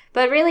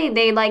 But really,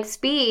 they, like,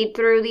 speed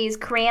through these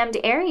crammed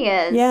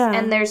areas. Yeah.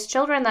 And there's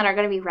children that are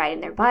going to be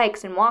riding their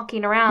bikes and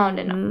walking around.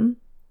 And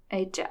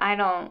I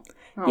don't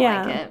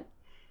like it.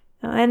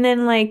 And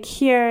then, like,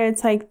 here,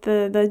 it's like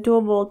the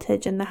dual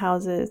voltage in the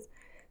houses.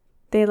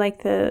 They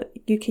like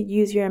you could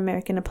use your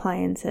American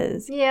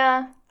appliances.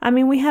 Yeah. I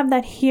mean, we have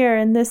that here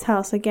in this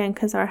house, again,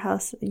 because our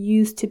house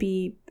used to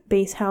be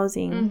base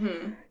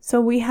housing.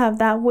 So we have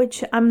that,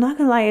 which I'm not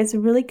gonna lie, it's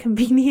really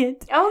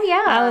convenient. Oh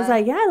yeah. I was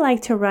like, I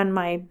like to run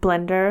my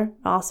blender.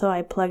 Also,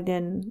 I plugged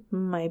in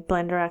my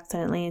blender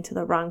accidentally into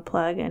the wrong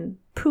plug and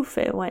poof,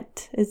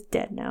 it's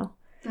dead now.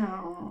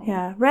 Oh.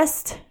 Yeah.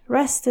 Rest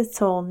its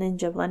soul,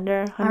 Ninja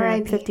blender.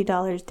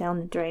 $150 down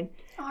the drain.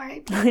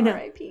 R.I.P.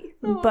 R.I.P.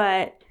 Oh.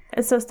 But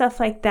so stuff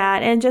like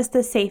that, and just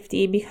the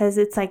safety, because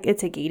it's like,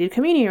 it's a gated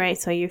community, right?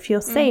 So you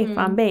feel safe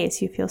on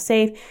base. You feel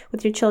safe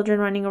with your children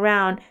running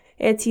around.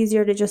 It's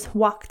easier to just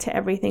walk to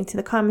everything, to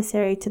the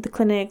commissary, to the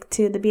clinic,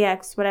 to the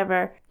BX,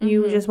 whatever.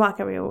 You just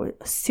walk everywhere.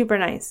 Super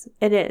nice.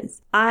 It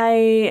is.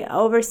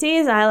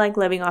 Overseas, I like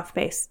living off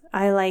base.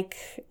 I like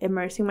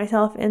immersing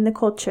myself in the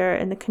culture,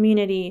 in the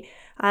community.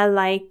 I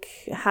like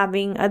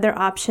having other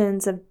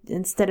options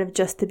instead of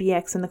just the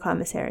BX and the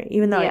commissary,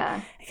 even though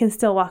I can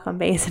still walk on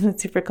base and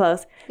it's super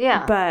close.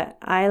 Yeah. But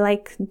I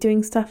like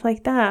doing stuff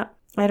like that.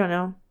 I don't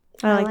know.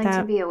 I like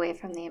that. To be away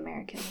from the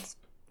Americans.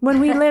 When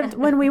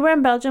we were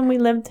in Belgium, we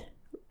lived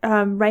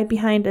right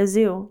behind a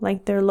zoo,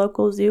 like their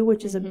local zoo,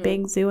 which is a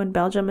big zoo in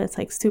Belgium. It's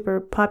like super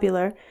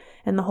popular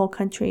in the whole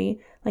country.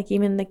 Like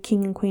even the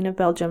King and Queen of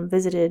Belgium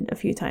visited a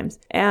few times.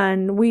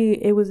 And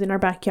it was in our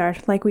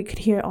backyard. Like we could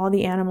hear all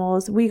the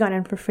animals. We got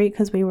in for free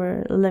because we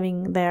were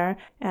living there.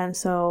 And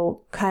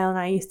so Kyle and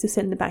I used to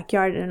sit in the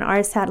backyard, and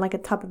ours sat like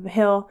at the top of a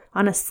hill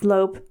on a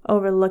slope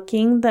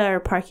overlooking their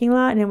parking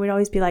lot. And we'd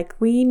always be like,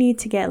 we need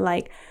to get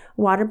like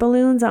water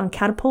balloons on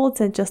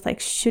catapults and just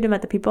like shoot them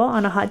at the people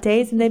on a hot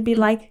days. And they'd be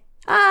like,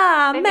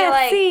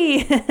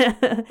 merci.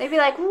 They'd be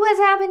like, what's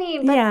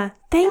happening? But yeah,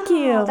 thank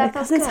you.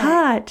 Because it's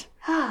hot.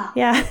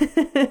 Yeah.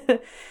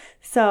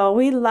 So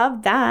we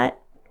love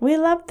that. We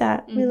love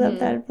that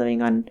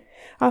living on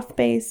off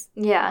base.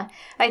 Yeah.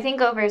 I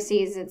think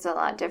overseas it's a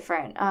lot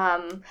different.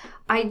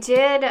 I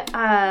did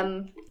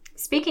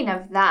speaking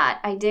of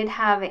that, I did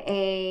have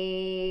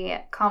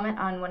a comment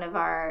on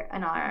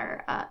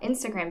our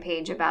Instagram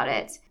page about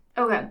it.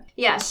 Okay.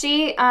 Yeah,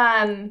 she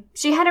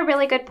had a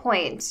really good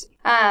point.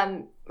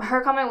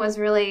 Her comment was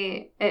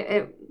really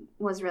it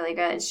was really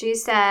good. She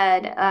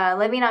said,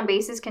 living on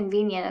base is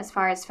convenient as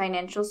far as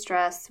financial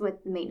stress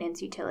with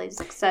maintenance,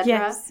 utilities, etc.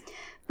 Yes.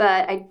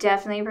 But I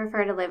definitely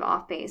prefer to live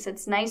off base.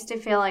 It's nice to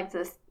feel like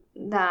the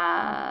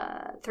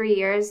 3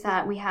 years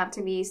that we have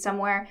to be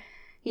somewhere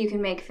you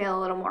can make feel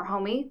a little more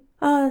homey.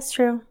 Oh, that's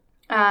true.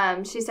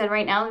 She said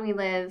right now we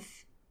live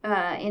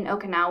in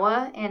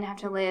Okinawa and have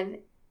to live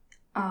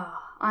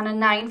on a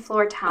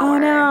 9-floor tower. Oh,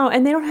 no.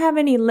 And they don't have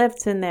any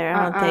lifts in there,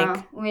 I don't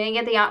think. We didn't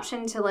get the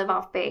option to live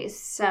off base.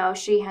 So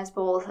she has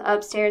both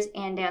upstairs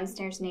and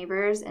downstairs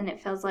neighbors, and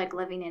it feels like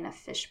living in a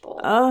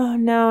fishbowl. Oh,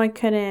 no, I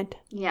couldn't.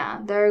 Yeah,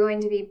 they're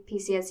going to be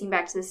PCSing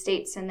back to the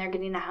States, and they're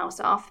getting a house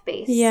off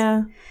base.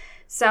 Yeah.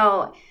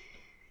 So,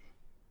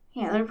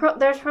 yeah,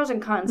 there's pros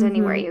and cons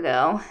anywhere you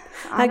go.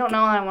 I don't know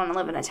I want to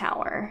live in a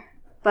tower.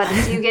 But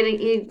do you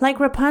get like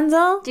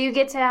Rapunzel? Do you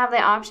get to have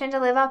the option to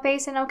live off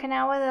base in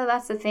Okinawa, though?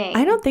 That's the thing.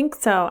 I don't think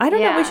so. I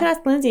don't know. We should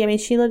ask Lindsay. I mean,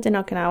 she lived in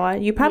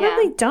Okinawa. You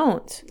probably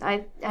don't.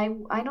 I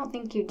don't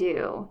think you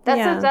do.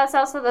 That's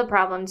also the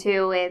problem,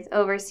 too, with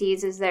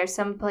overseas, is there's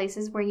some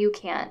places where you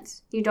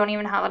can't. You don't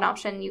even have an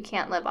option. You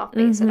can't live off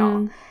base at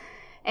all.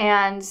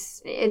 And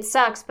it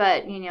sucks,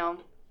 but, you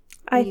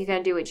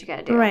gotta do what you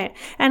gotta do. Right.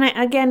 And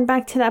again,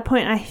 back to that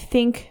point, I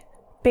think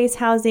base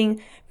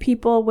housing,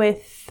 people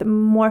with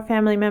more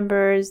family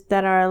members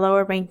that are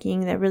lower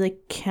ranking that really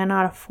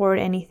cannot afford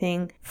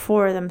anything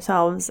for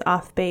themselves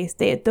off base,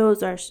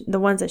 those are the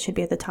ones that should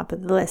be at the top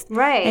of the list.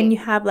 Right. And you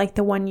have like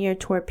the 1-year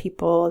tour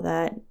people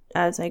that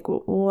I was like,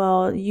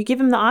 well, you give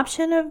them the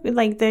option of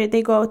like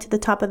they go to the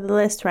top of the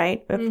list,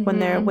 right? When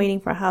they're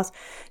waiting for a house.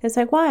 It's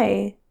like,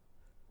 why?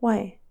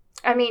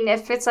 I mean,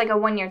 if it's like a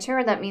 1-year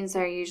tour, that means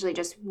they're usually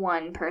just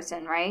one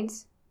person, right?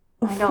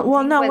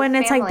 Well, no, when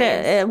it's families.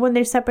 Like when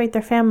they separate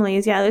their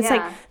families, it's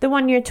like the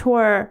 1-year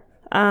tour.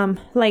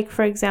 Like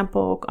for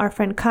example, our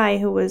friend Kai,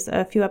 who was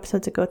a few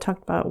episodes ago,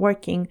 talked about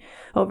working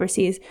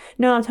overseas.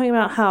 No, I'm talking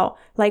about how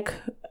like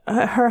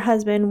her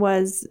husband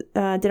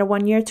did a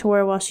 1-year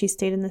tour while she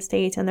stayed in the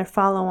States, and their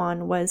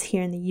follow-on was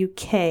here in the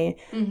UK.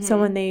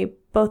 So when they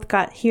both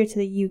got here to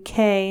the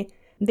UK,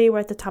 they were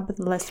at the top of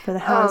the list for the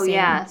housing. Oh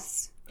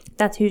yes,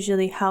 that's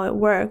usually how it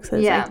works.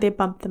 It's like they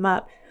bump them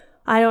up.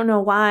 I don't know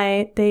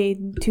why they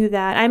do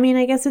that. I mean,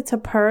 I guess it's a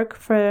perk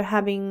for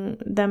having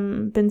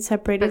them been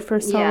separated for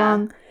so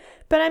long.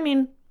 But I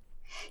mean,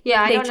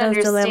 I don't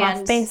understand. To live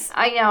off base.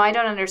 I know. I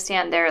don't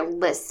understand their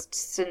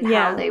lists and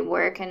how they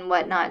work and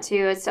whatnot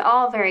too. It's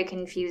all very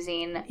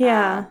confusing.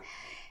 Yeah.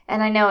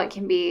 And I know it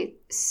can be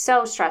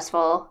so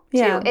stressful too.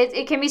 Yeah.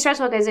 It can be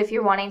stressful because if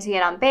you're wanting to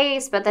get on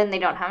base, but then they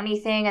don't have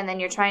anything, and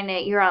then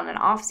you're on an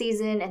off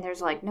season, and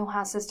there's like no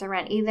houses to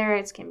rent either.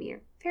 It can be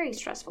very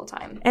stressful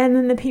time. And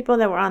then the people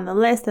that were on the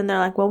list, and they're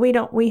like, well, we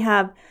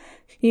have,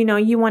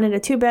 you wanted a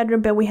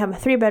 2-bedroom, but we have a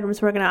 3-bedroom,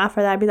 so we're going to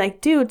offer that. I'd be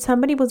like, dude,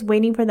 somebody was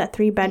waiting for that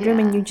 3-bedroom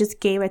and you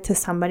just gave it to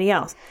somebody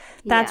else.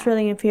 That's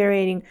really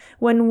infuriating.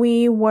 When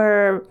we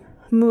moved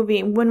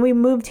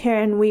here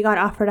and we got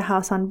offered a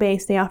house on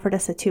base, they offered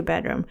us a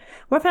 2-bedroom.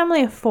 We're a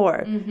family of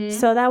 4.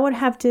 So that would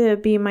have to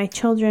be my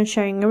children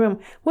sharing a room,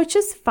 which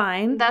is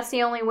fine. We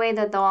the only way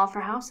that they'll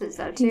offer houses,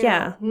 though, too.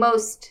 Yeah.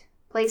 Most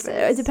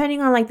places. Depending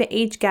on like the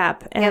age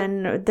gap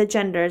and the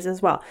genders as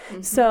well.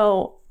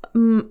 So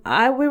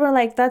we were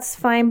like, that's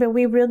fine, but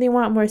we really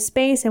want more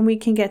space and we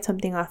can get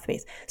something off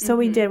base. So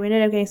we did. We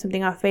ended up getting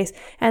something off base.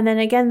 And then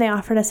again, they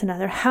offered us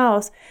another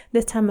house,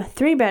 this time a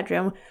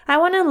 3-bedroom. I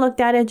went and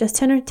looked at it just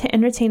to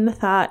entertain the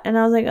thought. And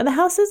I was like, oh, the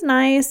house is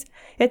nice.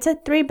 It's a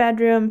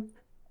 3-bedroom.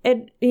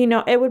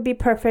 It would be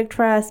perfect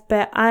for us,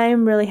 but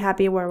I'm really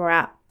happy where we're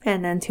at.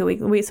 And then 2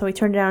 weeks, so we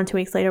turned it down. 2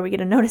 weeks later, we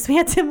get a notice we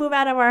had to move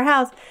out of our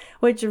house,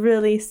 which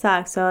really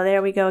sucks. So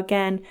there we go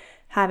again,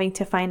 having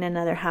to find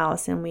another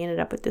house, and we ended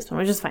up with this one,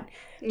 which is fine.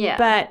 Yeah.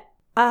 But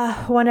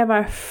one of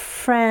our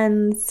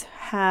friends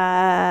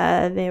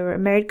they were a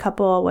married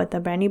couple with a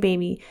brand new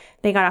baby.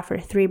 They got offered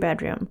a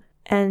 3-bedroom,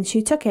 and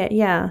she took it.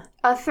 Yeah.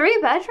 A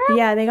 3-bedroom?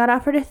 Yeah, they got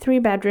offered a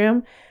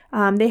 3-bedroom.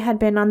 They had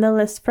been on the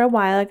list for a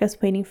while, I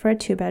guess, waiting for a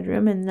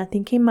 2-bedroom, and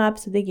nothing came up,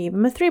 so they gave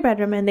him a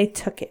 3-bedroom, and they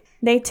took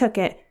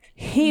it.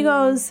 He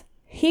goes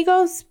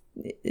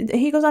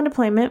on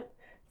deployment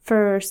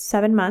for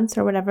 7 months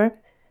or whatever,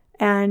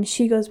 and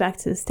she goes back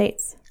to the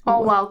States. Oh,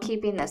 while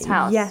keeping this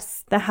house?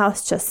 Yes, the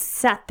house just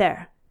sat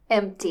there.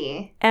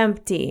 Empty.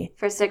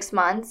 For 6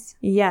 months?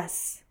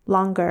 Yes,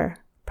 longer,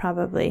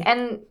 probably.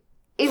 And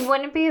it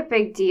wouldn't be a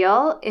big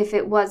deal if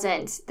it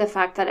wasn't the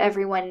fact that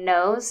everyone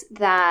knows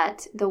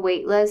that the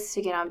wait list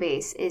to get on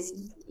base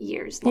is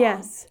years long.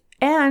 Yes,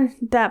 and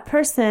that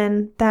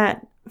person,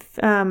 that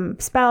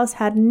spouse,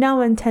 had no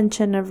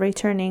intention of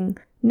returning.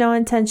 No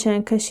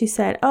intention, because she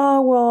said,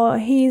 oh, well,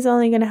 he's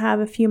only going to have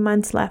a few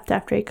months left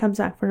after he comes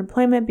back from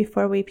deployment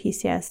before we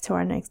PCS to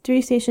our next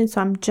 3 station,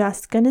 so I'm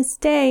just going to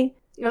stay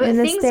in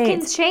the States. Things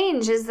can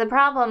change is the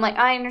problem. Like,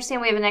 I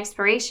understand we have an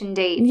expiration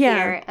date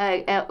here,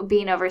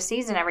 being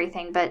overseas and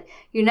everything, but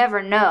you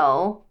never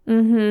know.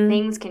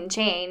 Things can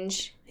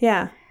change.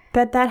 Yeah,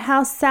 but that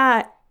house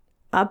sat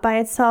by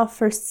itself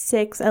for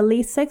at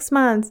least 6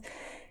 months.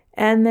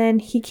 And then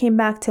he came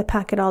back to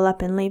pack it all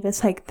up and leave.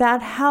 It's like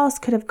that house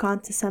could have gone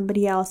to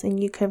somebody else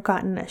and you could have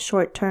gotten a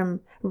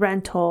short-term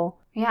rental.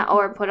 Yeah,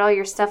 or put all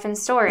your stuff in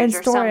storage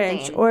or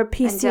something. Or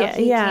PC. Until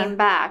he came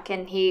back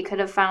and he could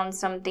have found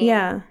something.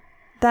 Yeah.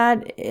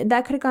 that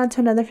could have gone to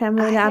another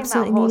family that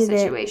absolutely needed it. That whole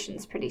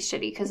situation's pretty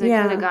shitty because it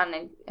could have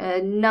gone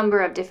a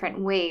number of different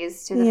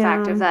ways to the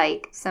fact of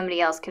like somebody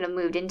else could have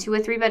moved into a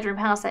 3-bedroom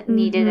house that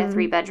needed a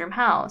 3-bedroom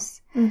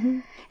house.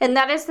 Mm-hmm. And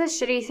that is the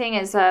shitty thing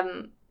is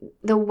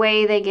the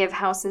way they give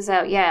houses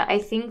out. Yeah, I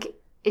think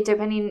it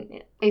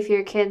depending if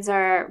your kids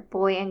are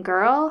boy and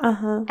girl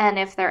and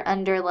if they're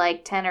under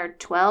like 10 or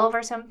 12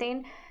 or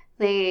something,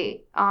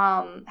 they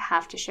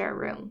have to share a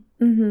room.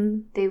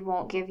 Mm-hmm. They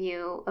won't give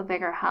you a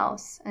bigger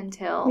house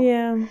until...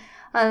 Yeah.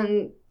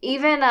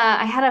 Even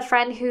I had a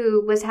friend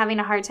who was having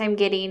a hard time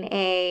getting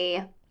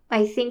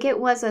I think it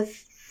was a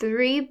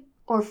 3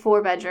 or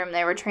 4 bedroom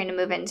they were trying to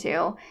move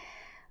into.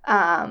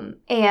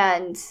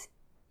 And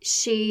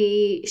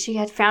she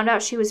had found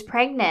out she was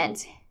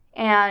pregnant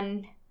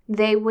and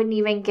they wouldn't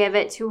even give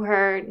it to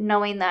her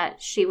knowing that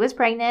she was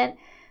pregnant.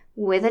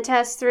 With a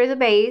test through the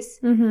base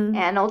and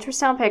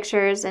ultrasound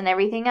pictures and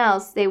everything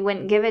else, they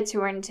wouldn't give it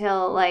to her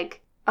until like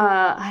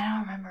I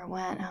don't remember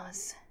when it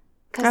was.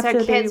 Because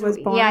their kids was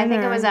born. Yeah, I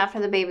think it was after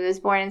the baby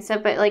was born and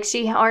stuff. But like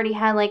she already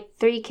had like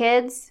 3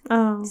 kids,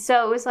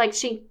 so it was like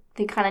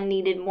they kind of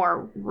needed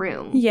more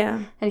room. Yeah,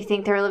 and I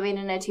think they were living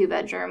in a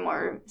 2-bedroom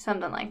or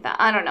something like that.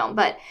 I don't know,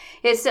 but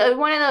it's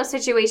one of those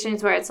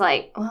situations where it's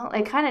like, well,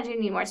 I kind of do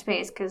need more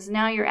space because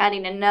now you're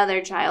adding another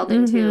child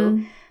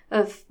into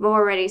of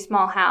already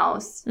small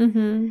house.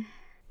 Mm-hmm.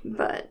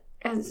 But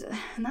and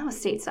that was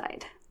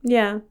stateside.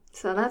 Yeah.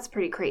 So that's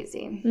pretty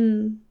crazy.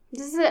 Mm.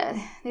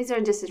 These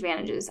are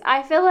disadvantages.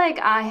 I feel like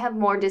I have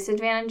more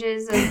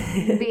disadvantages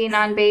of being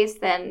on base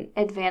than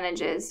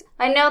advantages.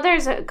 I know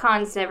there's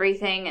cons to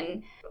everything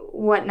and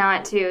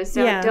whatnot too.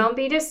 So don't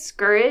be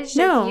discouraged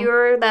if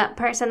you're that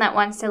person that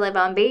wants to live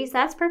on base.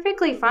 That's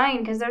perfectly fine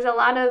because there's a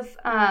lot of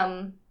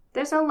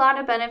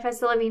benefits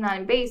to living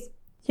on base.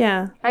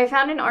 Yeah. I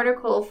found an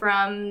article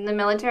from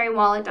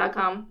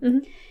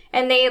themilitarywallet.com,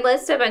 and they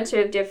list a bunch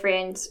of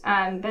different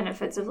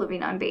benefits of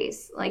living on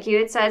base. Like you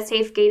had said,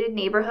 safe gated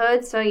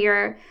neighborhoods. So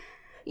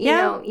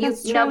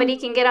nobody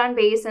can get on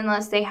base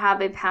unless they have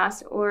a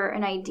pass or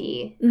an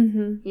ID.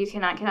 Mm-hmm. You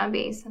cannot get on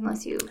base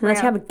unless you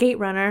have a gate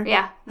runner.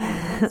 Yeah.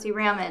 Unless you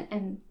ram it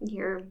and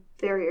your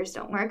barriers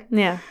don't work.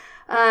 Yeah.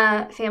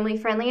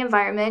 Family-friendly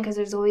environment because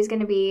there's always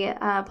going to be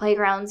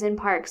playgrounds and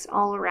parks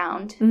all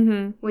around,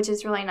 which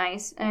is really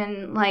nice.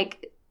 And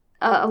like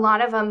a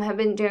lot of them have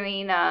been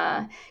doing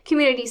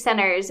community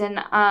centers and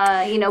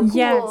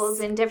pools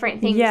and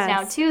different things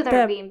now too that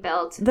are being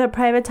built. The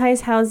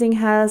privatized housing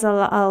has a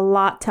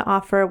lot to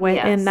offer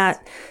in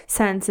that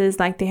sense. Is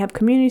like they have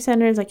community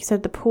centers, like you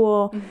said, the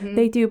pool. Mm-hmm.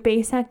 They do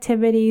base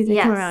activities. They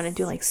come around and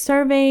do like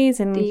surveys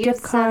and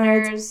gift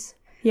cards. Centers.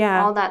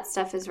 Yeah. All that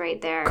stuff is right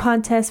there.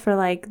 Contests for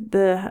like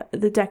the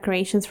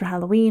decorations for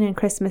Halloween and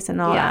Christmas and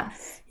all that.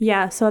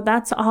 Yeah, so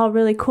that's all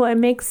really cool. It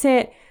makes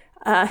it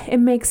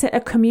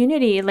a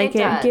community. Like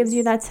it gives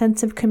you that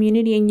sense of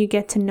community and you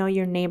get to know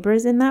your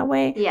neighbors in that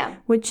way. Yeah.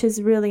 Which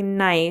is really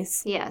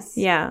nice. Yes.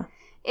 Yeah.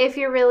 If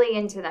you're really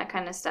into that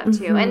kind of stuff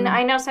too. Mm-hmm. And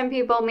I know some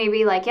people,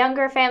 maybe like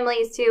younger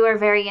families too, are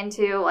very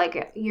into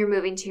like you're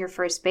moving to your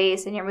first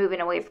base and you're moving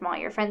away from all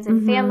your friends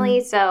and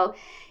family. So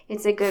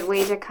it's a good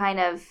way to kind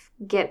of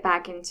get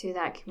back into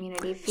that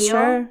community feel.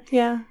 Sure,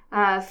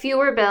 yeah.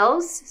 Fewer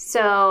bills.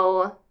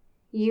 So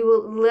you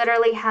will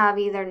literally have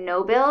either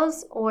no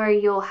bills or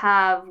you'll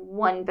have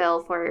one bill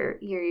for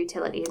your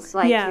utilities,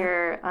 like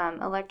your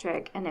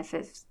electric and if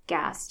it's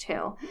gas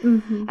too.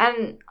 Mm-hmm.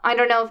 And I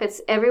don't know if it's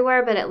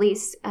everywhere, but at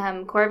least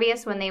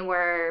Corvius,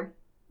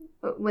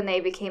 when they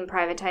became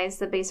privatized,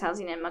 the base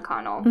housing in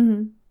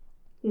McConnell,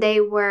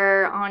 they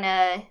were on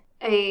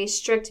a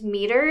strict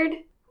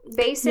metered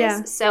basis.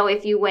 Yeah. So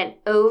if you went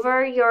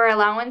over your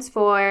allowance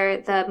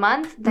for the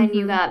month, then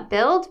you got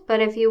billed. But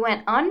if you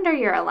went under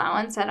your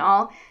allowance at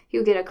all,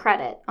 you get a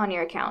credit on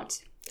your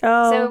account.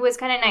 Oh. So it was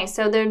kind of nice.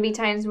 So there would be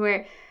times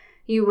where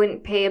you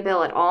wouldn't pay a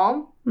bill at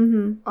all.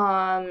 Mm-hmm.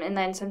 And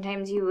then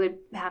sometimes you would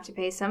have to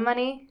pay some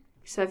money.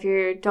 So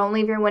if don't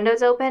leave your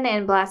windows open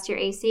and blast your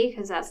AC,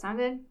 because that's not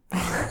good.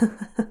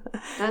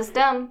 That's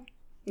dumb.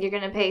 You're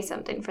going to pay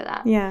something for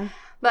that. Yeah.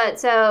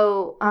 But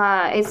so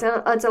it's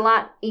a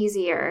lot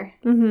easier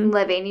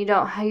living. You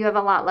have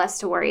a lot less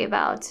to worry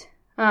about.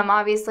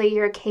 Obviously,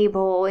 your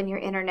cable and your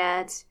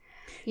internet,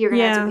 you're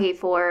gonna have to pay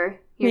for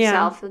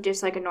yourself,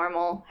 just like a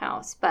normal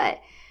house. But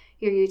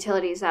your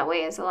utilities that way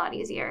is a lot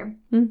easier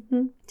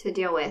to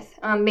deal with.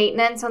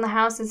 Maintenance on the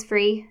house is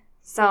free,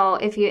 so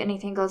if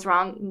anything goes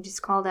wrong, you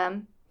just call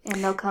them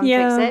and they'll come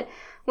fix it.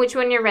 Which,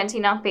 when you're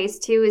renting off base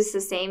too, is the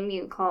same.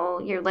 You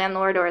call your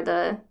landlord or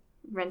the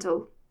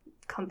rental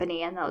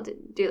company and they'll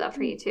do that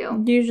for you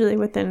too, usually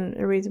within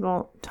a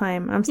reasonable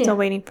time. I'm still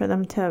waiting for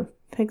them to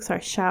fix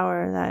our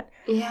shower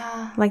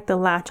like the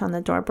latch on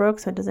the door broke,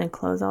 so it doesn't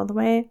close all the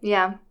way.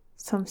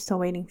 So I'm still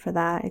waiting for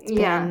that. It's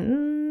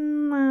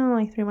been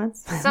like 3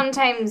 months.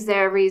 Sometimes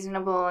they're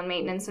reasonable in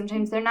maintenance,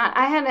 sometimes they're not.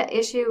 I had an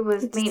issue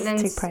with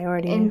maintenance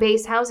in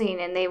base housing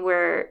and they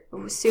were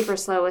super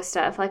slow with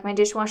stuff. Like my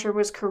dishwasher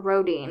was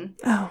corroding.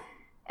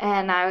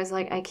 And I was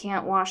like, I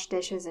can't wash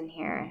dishes in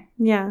here.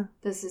 Yeah.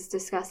 This is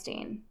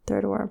disgusting.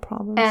 Third world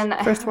problems. And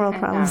first world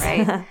problems.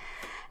 Right.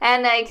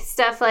 And like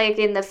stuff like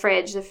in the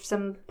fridge,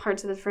 some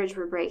parts of the fridge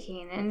were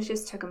breaking, and it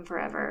just took them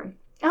forever.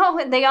 Oh,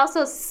 and they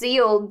also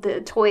sealed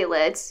the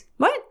toilet.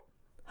 What?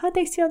 How'd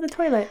they seal the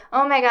toilet?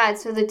 Oh my God!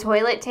 So the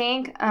toilet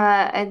tank.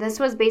 This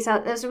was This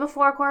was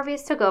before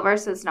Corvius took over,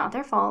 so it's not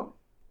their fault.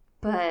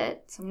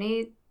 But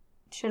somebody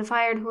should have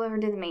fired whoever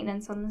did the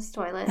maintenance on this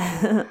toilet.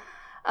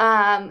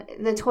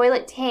 The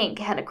toilet tank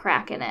had a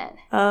crack in it.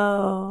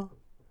 Oh.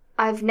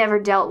 I've never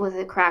dealt with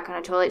a crack on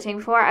a toilet tank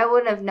before. I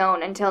wouldn't have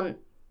known until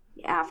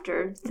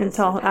after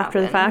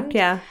the fact,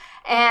 yeah.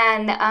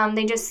 And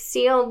they just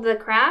sealed the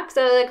crack.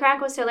 So the crack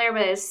was still there,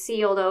 but it was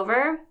sealed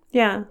over.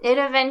 Yeah. It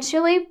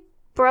eventually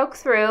broke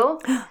through.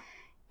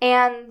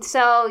 And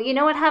so, you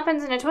know what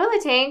happens in a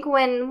toilet tank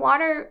when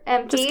water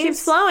empties? Just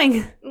keeps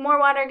flowing. More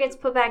water gets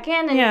put back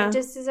in, and it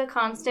just is a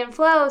constant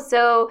flow.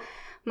 So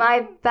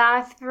my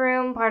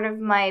bathroom, part of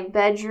my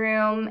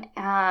bedroom,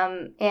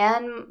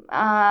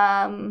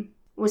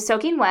 was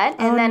soaking wet,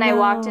 and then I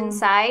walked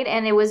inside,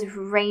 and it was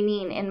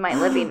raining in my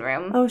living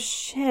room. Oh,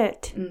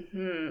 shit.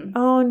 Mm-hmm.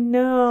 Oh,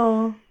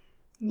 no.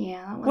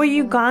 Yeah. Were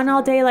you gone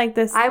all day like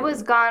this? I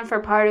was gone for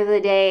part of the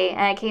day,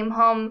 and I came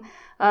home.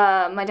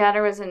 My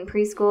daughter was in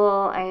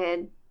preschool. I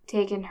had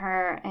taken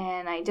her,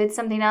 and I did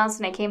something else,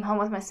 and I came home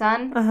with my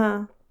son.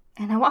 Uh-huh.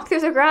 And I walk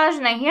through the garage,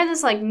 and I hear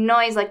this, like,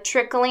 noise, like,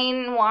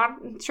 trickling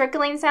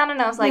sound,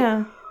 and I was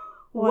like...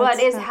 What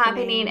is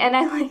happening? And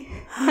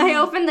I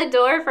opened the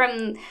door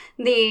from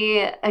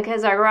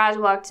because our garage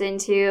walked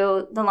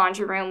into the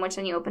laundry room, which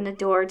then you open the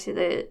door to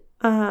the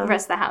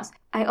rest of the house.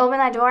 I opened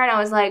that door and I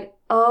was like,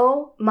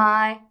 oh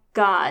my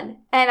God.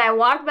 And I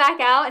walked back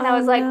out and I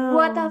was like,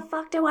 what the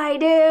fuck do I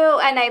do?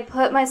 And I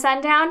put my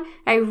son down.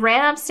 I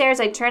ran upstairs.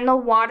 I turned the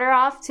water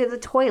off to the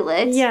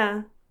toilet.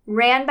 Yeah.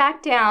 Ran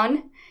back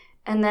down.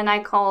 And then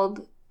I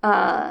called...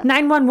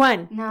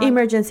 911. No.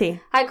 Emergency.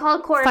 I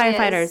called Corvius.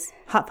 Firefighters.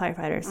 Hot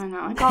firefighters. I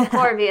know. I called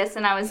Corvius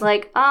and I was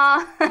like,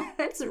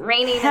 it's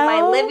raining in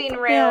my living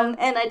room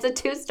and it's a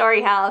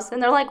 2-story house.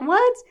 And they're like,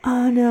 what?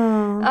 Oh,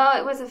 no. Oh,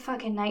 it was a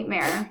fucking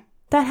nightmare.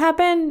 That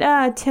happened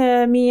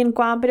to me in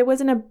Guam, but it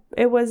was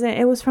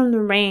from the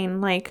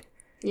rain. Like,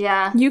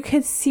 yeah. You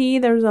could see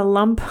there was a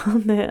lump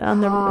on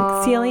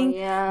the ceiling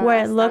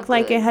where it looked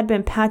like it had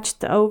been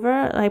patched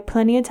over like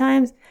plenty of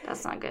times.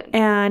 That's not good.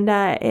 And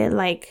it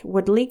like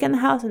would leak in the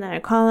house, and then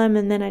I'd call him,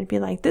 and then I'd be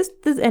like, this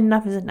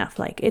enough is enough.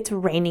 Like, it's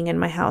raining in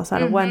my house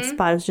out of one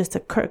spot. It was just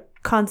a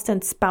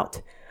constant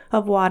spout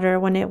of water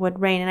when it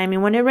would rain. And I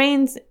mean, when it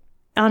rains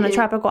on a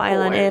tropical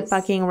island, it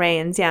fucking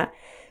rains. Yeah.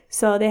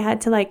 So they had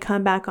to like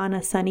come back on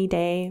a sunny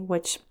day,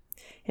 which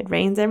it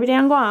rains every day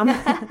on Guam.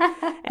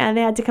 And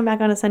they had to come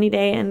back on a sunny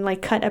day and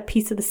like cut a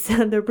piece of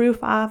the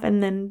roof off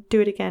and then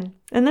do it again.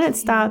 And then it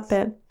stopped.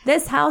 But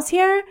this house,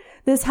 there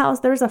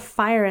was a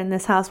fire in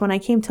this house. When I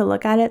came to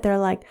look at it, they're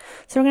like,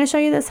 so we're going to show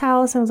you this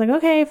house. And I was like,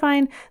 okay,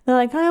 fine. They're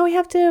like, oh, we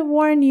have to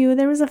warn you.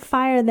 There was a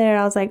fire there.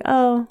 I was like,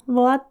 oh,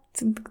 well, that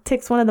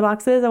ticks one of the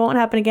boxes. It won't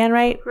happen again,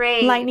 right?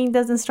 Right. Lightning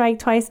doesn't strike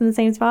twice in the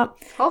same spot.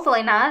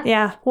 Hopefully not.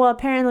 Yeah. Well,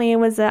 apparently it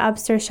was an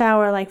upstairs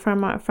shower, like from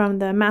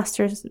the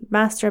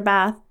master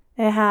bath.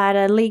 It had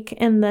a leak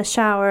in the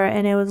shower,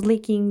 and it was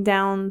leaking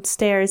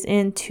downstairs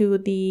into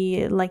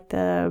the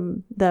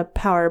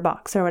power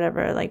box or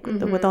whatever, like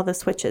with all the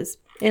switches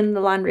in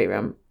the laundry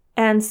room.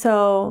 And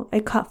so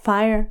it caught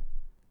fire.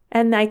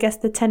 And I guess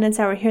the tenants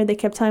that were here, they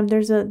kept telling me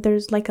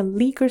there's like a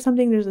leak or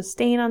something. There's a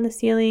stain on the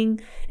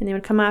ceiling, and they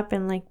would come up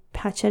and like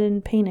patch it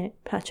and paint it.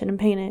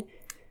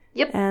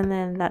 Yep. And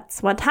then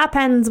that's what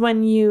happens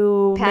when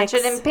you patch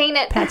it and paint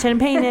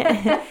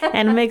it,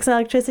 and mix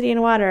electricity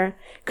and water.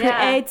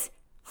 Creates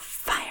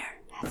fire.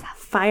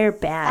 Fire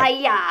bad.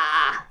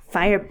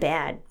 Fire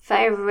bad.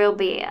 Fire real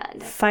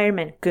bad.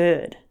 Firemen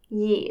good.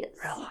 Yes.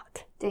 Real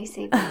hot. They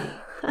say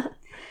that.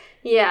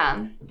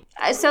 Yeah.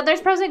 So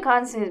there's pros and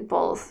cons to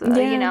both.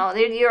 You know,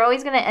 you're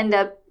always going to end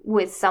up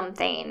with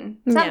something.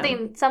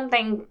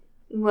 Something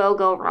will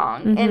go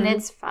wrong, and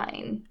it's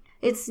fine.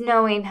 It's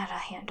knowing how to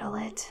handle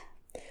it.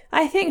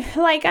 I think,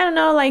 like, I don't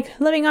know, like,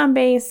 living on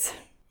base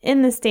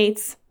in the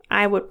States,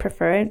 I would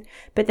prefer it.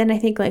 But then I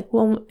think, like,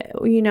 well,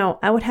 you know,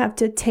 I would have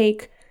to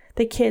take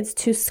the kids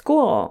to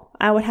school.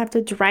 I would have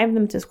to drive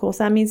them to school.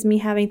 So that means me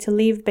having to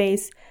leave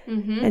base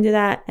and do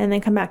that and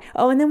then come back.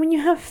 Oh, and then when you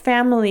have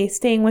family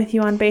staying with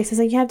you on base, it's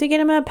like you have to get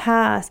them a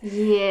pass.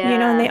 Yeah. You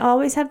know, and they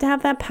always have to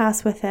have that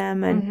pass with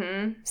them.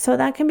 And so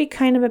that can be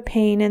kind of a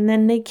pain. And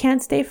then they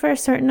can't stay for a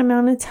certain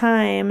amount of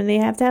time. And they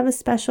have to have a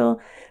special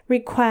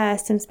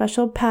request and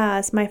special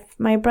pass.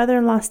 My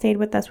brother-in-law stayed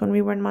with us when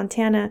we were in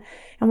Montana,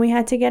 and we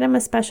had to get him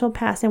a special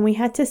pass, and we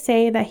had to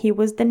say that he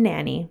was the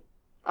nanny.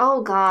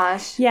 Oh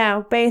gosh.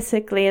 Yeah,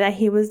 basically that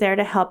he was there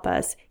to help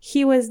us.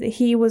 He was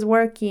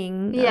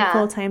working a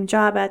full-time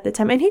job at the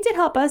time, and he did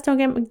help us. Don't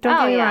get me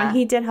wrong.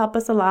 He did help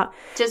us a lot.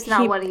 Just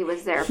not what he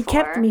was there for. He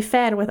kept me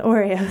fed with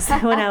Oreos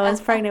when I was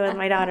pregnant with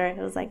my daughter. It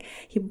was like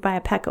he would buy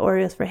a pack of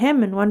Oreos for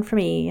him and one for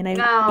me, and I'd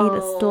eat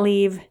a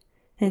sleeve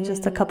in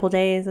just a couple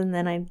days, and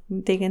then I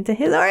dig into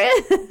his art.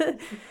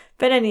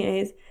 But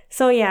anyways,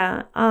 so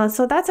yeah,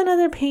 so that's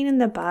another pain in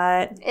the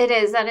butt. It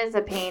is. That is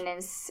a pain,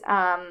 is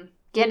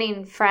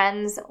getting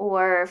friends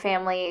or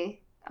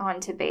family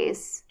onto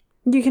base.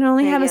 You can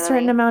only have a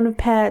certain amount of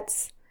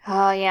pets.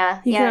 Oh,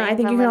 yeah. I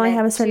think you can only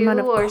have a certain amount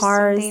of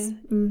cars.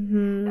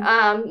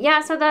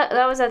 Yeah, so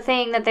that was a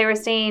thing that they were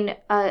saying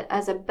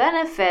as a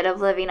benefit of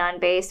living on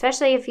base,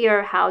 especially if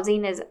your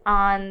housing is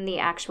on the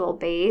actual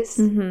base.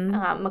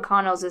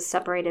 McConnell's is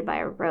separated by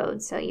a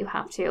road, so you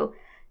have to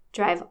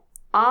drive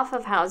off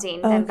of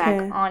housing, then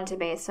back onto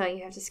base, so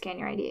you have to scan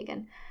your ID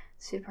again.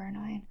 Super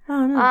annoying.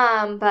 Oh,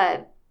 no.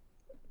 But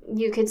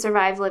you could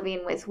survive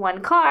living with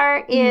one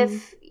car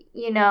if...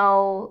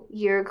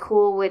 you're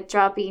cool with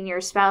dropping your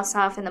spouse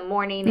off in the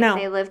morning if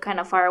they live kind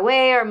of far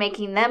away, or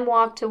making them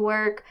walk to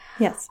work.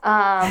 Yes.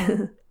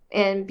 And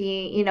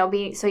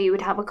so you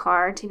would have a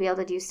car to be able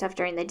to do stuff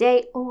during the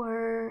day,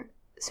 or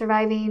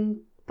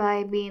surviving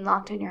by being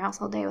locked in your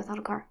house all day without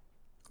a car.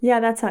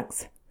 Yeah, that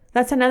sucks.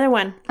 That's another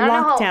one.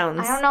 Lockdowns.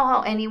 I don't know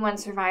how anyone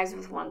survives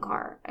with one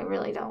car. I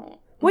really don't.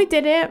 We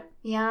did it.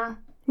 Yeah.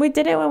 We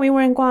did it when we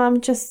were in Guam.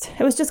 It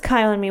was just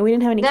Kyle and me. We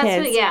didn't have any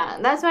kids.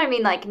 That's what I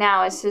mean. Like,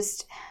 now it's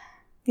just...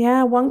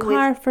 Yeah, one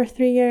car for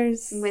 3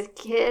 years. With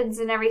kids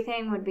and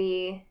everything would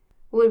be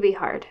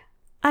hard.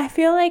 I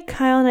feel like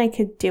Kyle and I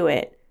could do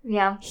it.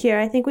 Yeah. Here,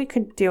 I think we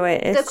could do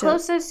it. It's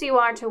closest you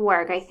are to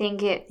work, I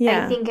think it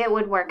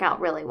would work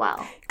out really well.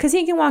 Because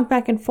he can walk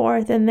back and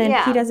forth, and then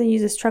he doesn't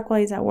use his truck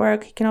while he's at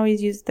work. He can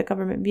always use the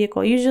government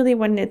vehicle. Usually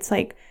when it's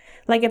like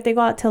if they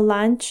go out to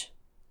lunch,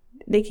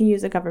 they can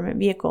use a government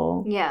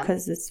vehicle. Yeah.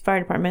 Because it's fire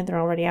department,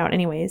 they're already out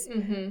anyways.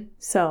 Mm-hmm.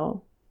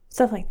 So...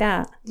 stuff like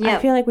that. Yep.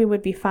 I feel like we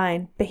would be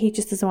fine, but he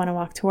just doesn't want to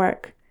walk to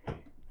work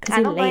because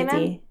he's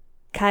lazy.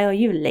 Kyle,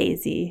 you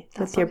lazy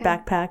with your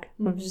backpack.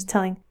 Mm-hmm. I was just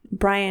telling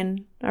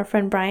Brian, our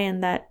friend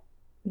Brian, that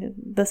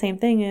the same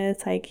thing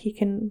is like he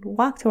can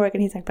walk to work,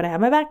 and he's like, but I have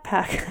my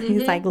backpack. Mm-hmm.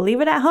 He's like, leave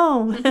it at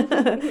home.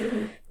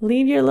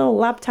 Leave your little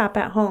laptop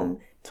at home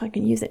so I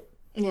can use it.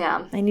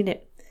 Yeah, I need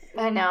it.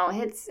 I know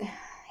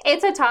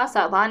it's a toss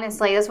up.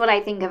 Honestly, that's what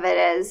I think of it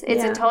as.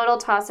 It's a total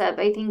toss up.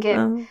 I think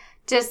it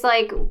just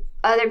like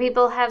other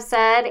people have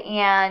said,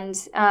 and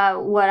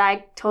what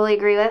I totally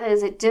agree with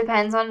is it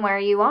depends on where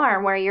you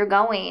are, where you're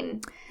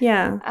going.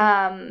 Yeah.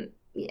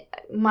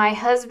 My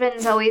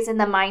husband's always in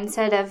the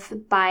mindset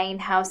of buying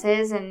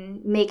houses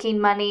and making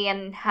money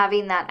and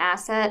having that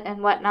asset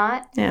and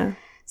whatnot. Yeah.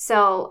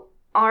 So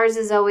ours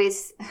is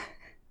always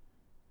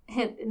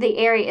is the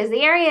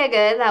area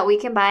good that we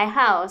can buy a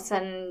house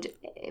and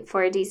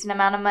for a decent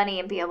amount of money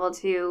and be able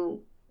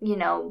to,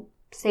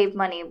 save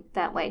money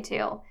that way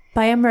too.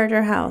 Buy a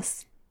murder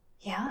house.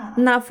 Yeah.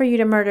 Not for you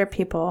to murder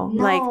people.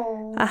 No. Like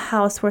a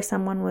house where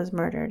someone was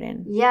murdered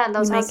in. Yeah,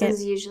 those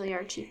houses usually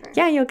are cheaper.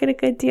 Yeah, you'll get a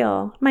good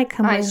deal. Might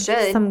come with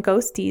some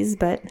ghosties,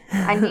 but...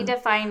 I need to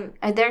find...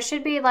 there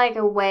should be like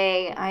a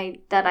way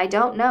that I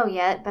don't know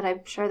yet, but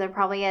I'm sure there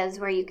probably is,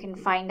 where you can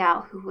find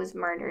out who was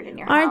murdered in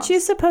your house. Aren't you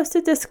supposed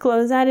to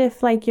disclose that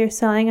if like you're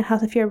selling a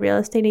house, if you're a real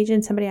estate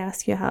agent, somebody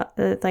asks you how,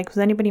 was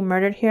anybody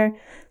murdered here?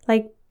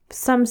 Like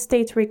some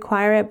states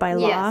require it by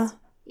law. Yes.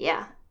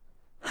 Yeah.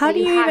 How do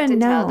you even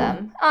know? Tell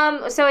them.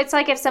 So it's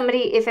like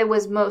if it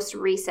was most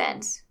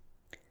recent.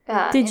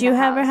 Did you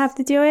ever have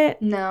to do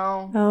it?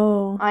 No.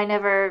 Oh. I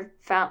never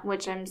found,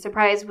 which I'm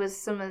surprised with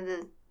some of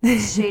the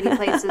shady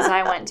places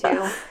I went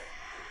to.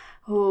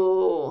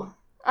 Oh.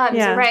 I'm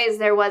surprised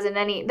there wasn't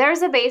any.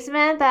 There's a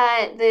basement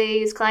that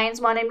these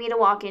clients wanted me to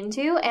walk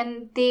into,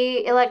 and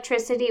the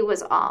electricity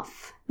was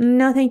off.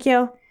 No, thank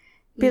you.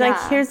 Be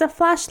like, here's a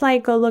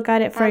flashlight. Go look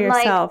at it for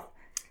yourself.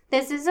 Like,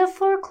 this is a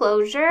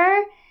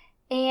foreclosure.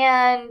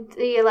 And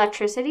the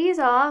electricity is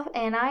off,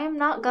 and I am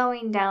not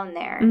going down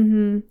there.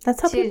 Mm-hmm.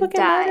 That's how people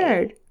get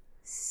murdered.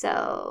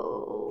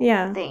 So,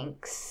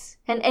 thanks.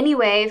 And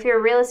anyway, if you're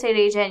a real estate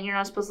agent, you're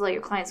not supposed to let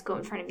your clients go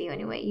in front of you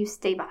anyway. You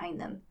stay behind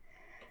them.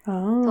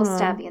 Oh. They'll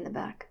stab you in the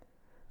back.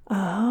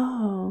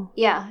 Oh.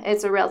 Yeah,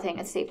 it's a real thing.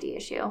 It's a safety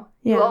issue.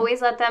 Yeah. You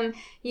always let them,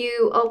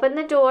 you open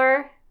the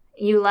door,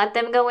 you let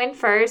them go in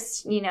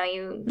first, you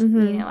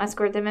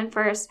escort them in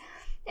first.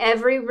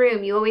 Every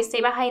room, you always stay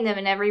behind them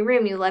in every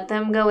room. You let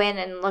them go in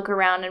and look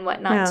around and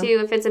whatnot,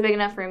 too. If it's a big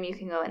enough room, you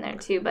can go in there,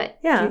 too.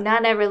 But do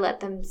not ever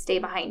let them stay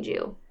behind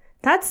you.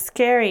 That's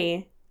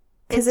scary.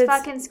 It's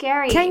fucking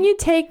scary. Can you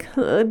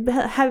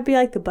have it be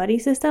like the buddy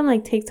system?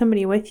 Like, take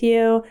somebody with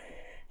you,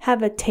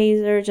 have a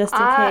taser just in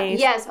case?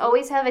 Yes,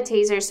 always have a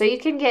taser. So you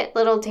can get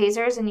little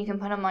tasers and you can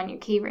put them on your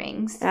key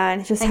rings.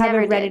 And just have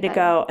it ready to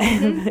go.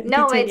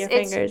 No,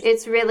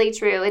 it's really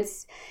true.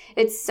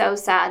 It's so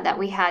sad that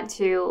we had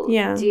to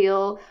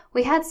deal.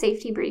 We had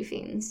safety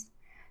briefings,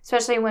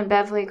 especially when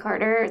Beverly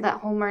Carter, that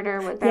whole murder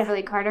with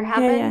Beverly Carter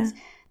happened.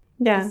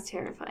 Yeah. It's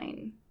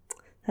terrifying.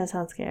 That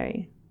sounds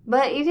scary.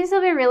 But you can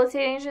still be a real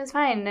estate agent. It's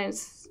fine.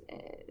 It's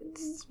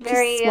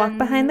very... Just walk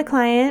behind the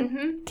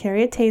client,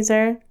 carry a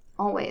taser.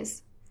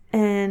 Always.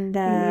 And...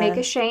 make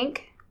a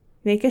shank.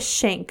 Make a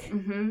shank.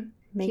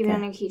 Mm-hmm. Keep it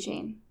on your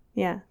keychain.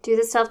 Yeah. Do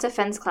the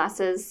self-defense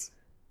classes.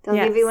 They'll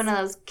give you one of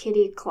those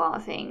kitty claw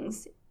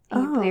things.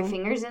 And you put your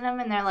fingers in them,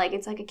 and they're like,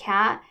 it's like a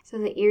cat, so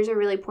the ears are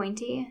really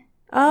pointy.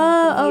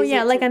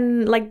 Yeah,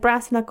 like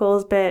brass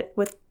knuckles, but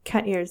with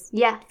cat ears.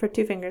 Yeah. For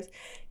 2 fingers.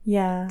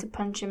 Yeah. To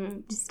punch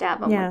him, to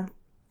stab him. Yeah.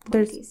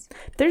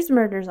 There's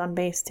murders on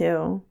base,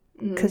 too.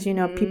 Because,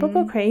 people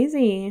go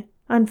crazy.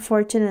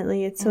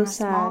 Unfortunately, it's so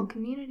sad. In a small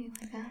community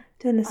like that.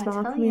 In a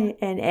small community.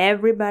 And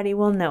everybody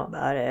will know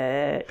about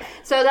it.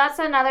 So that's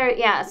another,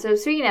 so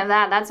speaking of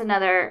that, that's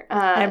another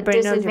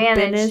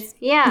disadvantage.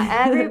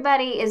 Yeah,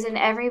 everybody is in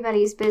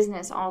everybody's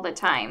business all the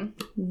time.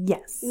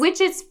 Yes. Which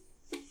is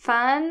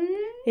fun.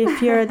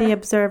 If you're the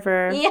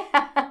observer.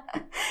 Yeah.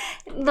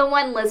 The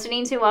one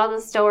listening to all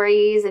the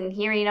stories and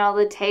hearing all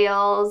the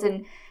tales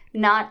and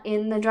not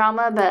in the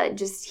drama, but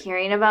just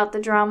hearing about the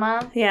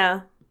drama.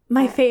 Yeah.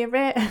 My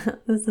favorite,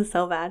 this is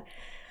so bad,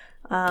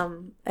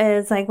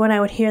 is like when I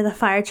would hear the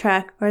fire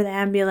truck or the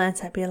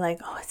ambulance, I'd be like,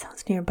 oh, it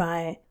sounds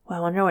nearby. Well,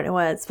 I wonder what it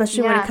was.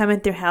 Especially when coming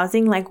through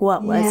housing, like,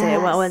 what was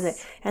it? What was it?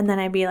 And then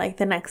I'd be like,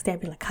 the next day,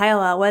 I'd be like, Kyle,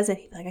 what was it?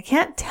 He'd be like, I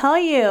can't tell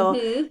you.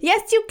 Mm-hmm.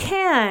 Yes, you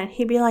can.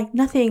 He'd be like,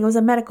 nothing. It was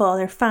a medical.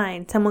 They're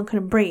fine. Someone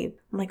couldn't breathe.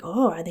 I'm like,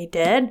 oh, are they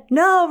dead?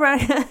 No,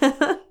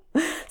 right.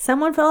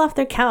 Someone fell off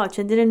their couch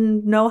and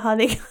didn't know how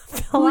they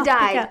fell off. Who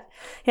died?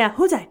 Yeah,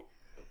 who died?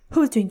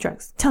 Who's doing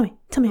drugs? Tell me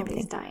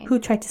everything. Dying. Who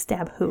tried to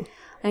stab who?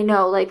 I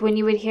know, like when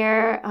you would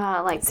hear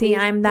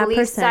I'm that police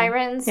person.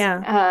 Sirens,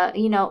 at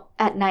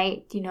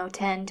night,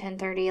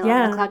 10:30,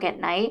 11 o'clock at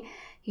night,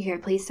 you hear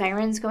police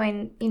sirens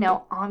going,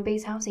 on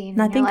base housing.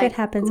 Nothing good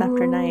happens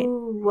after night.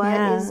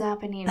 What is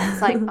happening?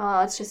 It's like,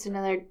 oh, it's just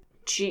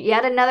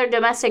yet another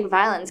domestic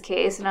violence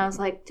case. And I was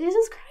like,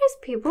 Jesus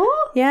Christ, people.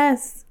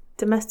 Yes,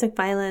 domestic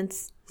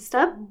violence.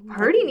 Stop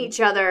hurting each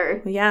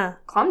other. Yeah.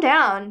 Calm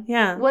down.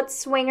 Yeah. What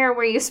swinger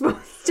were you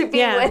supposed to be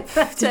with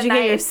tonight? Did you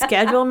get your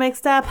schedule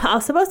mixed up? I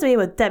was supposed to be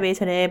with Debbie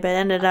today, but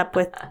ended up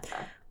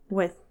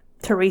with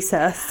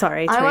Teresa.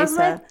 Sorry, Teresa. I was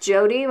with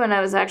Jody when I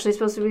was actually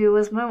supposed to be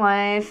with my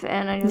wife,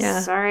 and I'm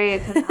just sorry I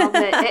couldn't help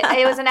it.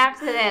 It was an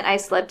accident. I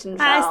slipped and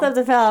fell. I slipped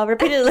and fell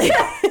repeatedly.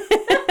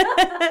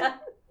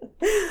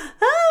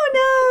 Oh,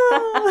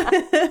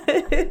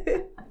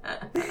 no.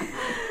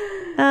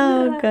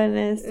 Oh,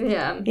 goodness.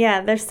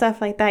 Yeah, there's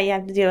stuff like that you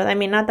have to deal with. I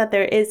mean, not that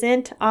there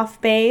isn't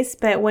off base,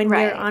 but when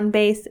you're on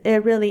base,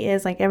 it really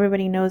is like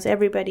everybody knows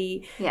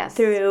everybody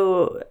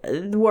through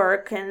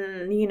work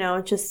and,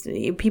 just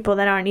people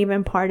that aren't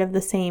even part of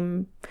the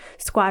same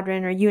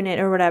squadron or unit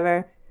or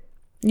whatever.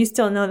 You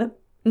still know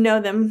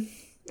them.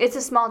 It's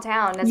a small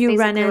town. That's you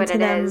run into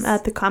them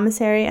at the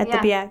commissary, at the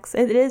BX.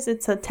 It is.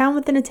 It's a town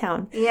within a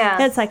town.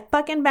 Yeah. It's like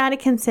fucking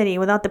Vatican City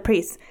without the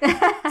priests.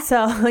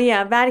 So,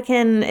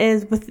 Vatican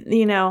is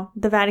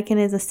the Vatican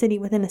is a city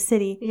within a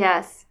city.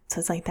 Yes. So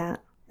it's like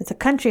that. It's a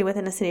country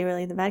within a city,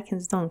 really. The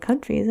Vatican's its own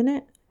country, isn't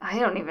it? I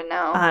don't even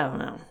know. I don't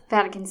know.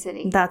 Vatican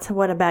City. That's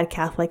what a bad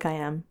Catholic I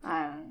am.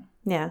 I don't know.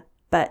 Yeah.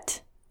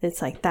 But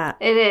it's like that.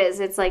 It is.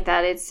 It's like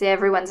that. It's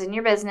everyone's in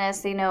your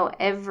business. They know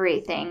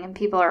everything. And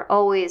people are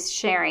always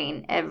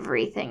sharing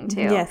everything,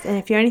 too. Yes. And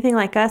if you're anything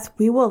like us,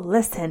 we will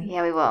listen.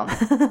 Yeah, we will.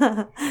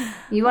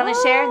 You want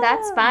to share?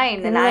 That's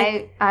fine. And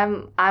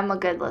I'm a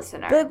good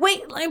listener. But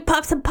wait, let me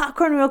pop some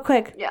popcorn real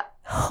quick. Yeah.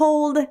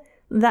 Hold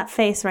that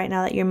face right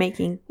now that you're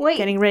making. Wait.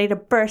 Getting ready to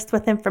burst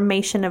with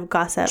information of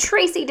gossip.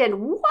 Tracy did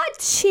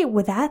what?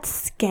 With that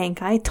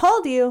skank. I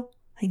told you.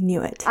 I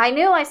knew it. I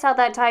knew I saw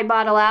that Tide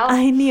bottle out.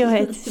 I knew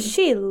it.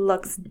 She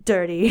looks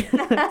dirty.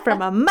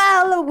 From a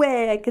mile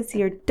away, I could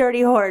see her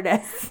dirty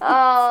whoreness.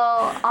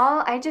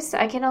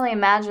 I can only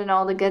imagine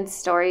all the good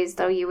stories,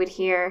 though, you would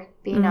hear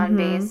being on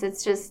base.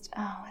 It's just,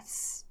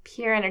 it's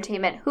pure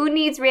entertainment. Who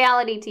needs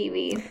reality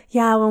TV?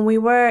 Yeah, when we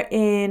were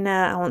in,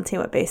 I won't say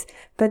what base,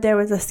 but there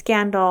was a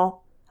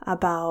scandal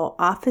about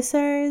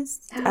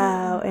officers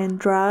and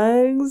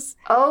drugs.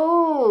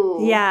 Oh.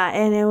 Yeah,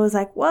 and it was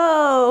like,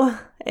 whoa.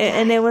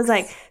 And it was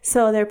like,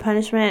 so their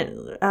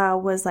punishment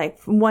was like,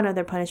 one of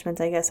their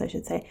punishments, I guess I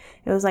should say.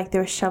 It was like they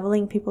were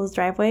shoveling people's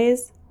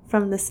driveways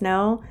from the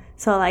snow.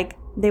 So like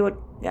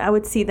I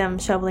would see them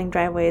shoveling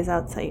driveways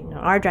outside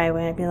our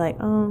driveway. And I'd be like,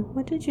 oh,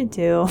 what did you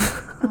do?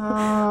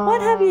 Oh.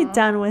 What have you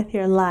done with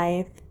your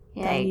life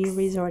that you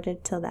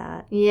resorted to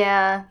that?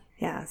 Yeah.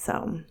 Yeah,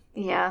 so.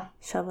 Yeah.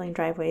 Shoveling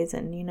driveways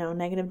in,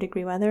 negative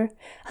degree weather.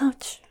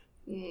 Ouch.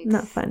 Yikes.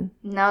 Not fun.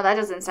 No, that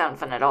doesn't sound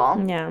fun at all.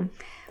 Yeah.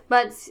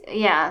 But,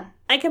 yeah.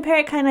 I compare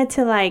it kind of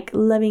to, like,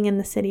 living in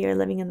the city or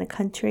living in the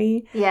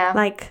country. Yeah.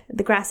 Like,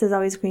 the grass is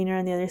always greener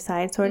on the other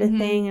side sort of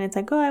thing. And it's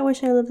like, oh, I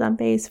wish I lived on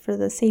base for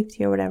the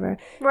safety or whatever.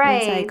 Right.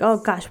 And it's like, oh,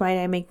 gosh, why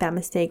did I make that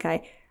mistake?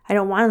 I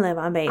don't want to live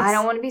on base. I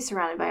don't want to be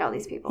surrounded by all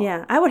these people.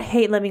 Yeah. I would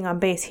hate living on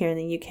base here in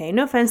the UK.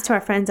 No offense to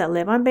our friends that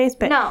live on base,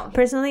 but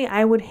personally,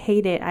 I would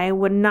hate it. I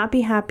would not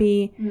be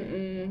happy.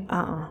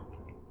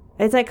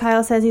 It's like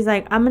Kyle says, he's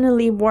like, I'm going to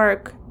leave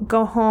work,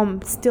 go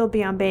home, still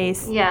be on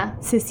base. Yeah.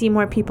 To see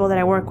more people that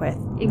I work with.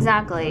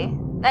 Exactly.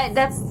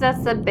 That's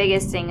the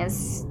biggest thing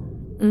is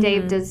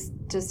Dave just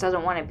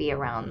doesn't want to be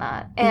around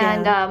that.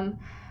 And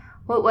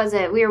what was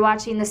it? We were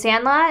watching The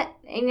Sandlot,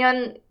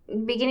 and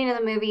beginning of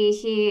the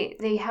movie,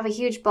 they have a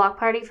huge block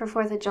party for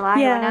 4th of July.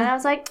 Yeah. And I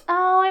was like,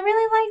 oh, I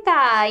really like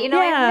that. You know,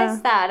 I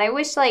miss that. I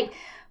wish, like,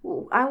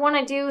 I want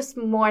to do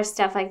some more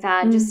stuff like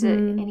that.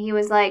 And he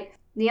was like,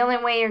 the only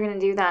way you're going to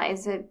do that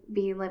is to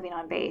be living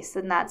on base.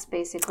 And that's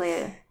basically,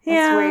 that's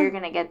where you're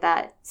going to get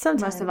that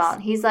most of all.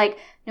 And he's like,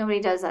 nobody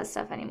does that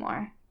stuff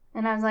anymore.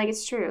 And I was like,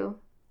 it's true.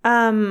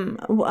 One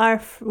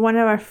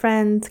of our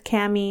friends,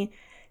 Cammie,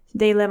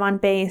 they live on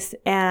base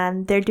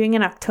and they're doing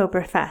an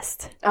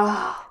Oktoberfest.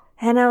 Oh.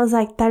 And I was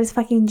like, that is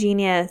fucking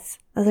genius.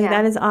 I was like,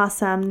 that is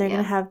awesome. They're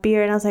going to have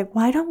beer. And I was like,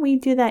 why don't we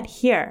do that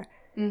here?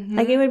 Mm-hmm.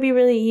 Like, it would be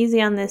really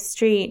easy on this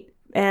street.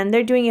 And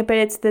they're doing it, but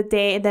it's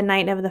the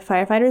night of the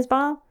firefighters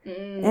ball.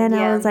 And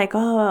I was like,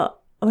 oh,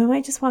 we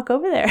might just walk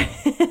over there.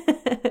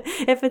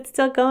 If it's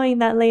still going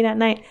that late at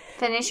night.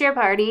 Finish your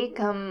party,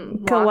 go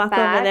walk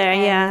over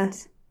there,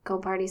 go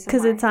party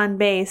somewhere. Because it's on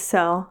base,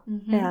 so,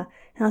 yeah.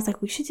 And I was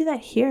like, we should do that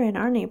here in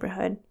our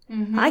neighborhood.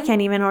 Mm-hmm. I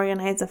can't even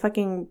organize a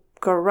fucking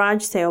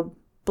garage sale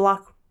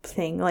block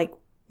thing. Like,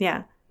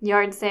 yeah.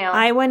 Yard sale.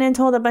 I went and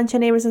told a bunch of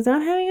neighbors,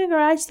 I'm having a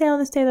garage sale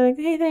this day. They're like,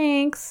 hey,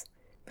 thanks.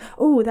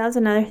 Oh, that was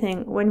another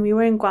thing. When we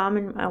were in Guam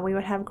and we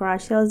would have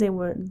garage sales, a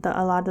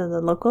lot of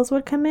the locals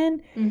would come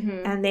in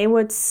and they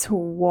would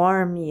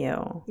swarm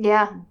you.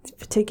 Yeah.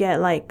 To get,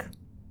 like,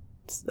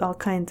 all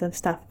kinds of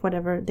stuff,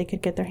 whatever they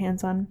could get their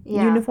hands on.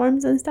 Yeah.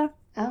 Uniforms and stuff.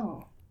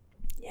 Oh.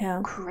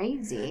 Yeah.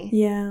 Crazy.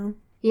 Yeah.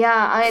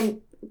 Yeah,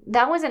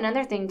 that was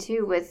another thing,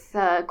 too, with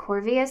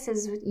Corvius,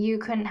 is you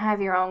couldn't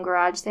have your own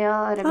garage sale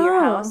out of your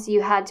house.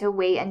 You had to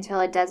wait until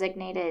a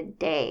designated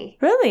day.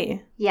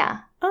 Really?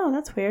 Yeah. Oh,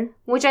 that's weird.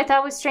 Which I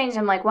thought was strange.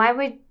 I'm like,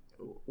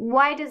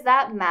 why does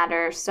that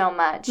matter so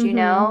much, you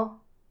know?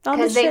 All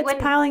this shit's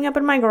piling up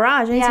in my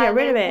garage. I need to get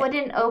rid of it.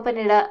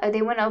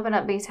 They wouldn't open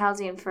up base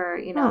housing for,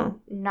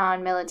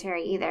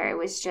 non-military either. It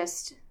was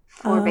just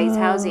for base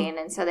housing.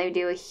 And so they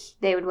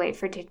would wait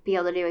to be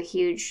able to do a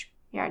huge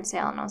yard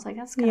sale. And I was like,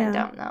 that's kind of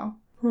dumb, though.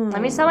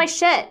 Let me sell my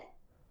shit.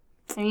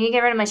 I need to get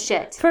rid of my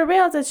shit. For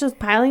real, it's just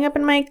piling up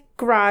in my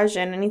garage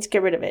and I need to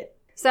get rid of it.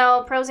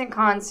 So, pros and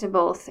cons to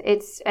both.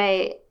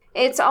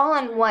 It's all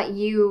on what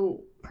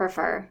you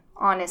prefer,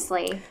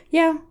 honestly.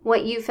 Yeah.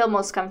 What you feel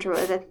most comfortable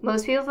with.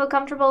 Most people feel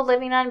comfortable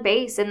living on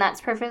base, and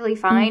that's perfectly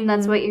fine. Mm-hmm.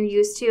 That's what you're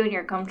used to, and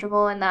you're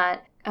comfortable in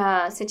that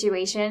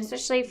situation,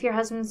 especially if your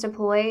husband's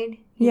deployed.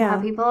 You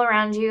have people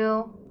around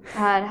you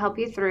to help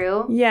you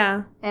through.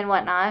 Yeah. And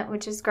whatnot,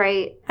 which is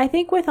great. I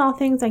think with all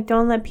things, like,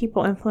 don't let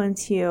people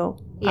influence you.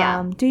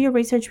 Yeah. Do your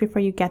research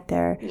before you get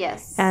there.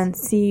 Yes. And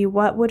see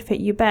what would fit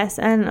you best.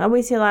 And I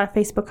always see a lot of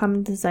Facebook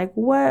comments is like,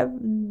 what,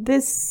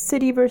 this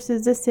city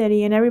versus this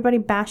city, and everybody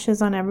bashes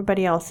on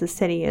everybody else's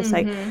city. It's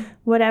like,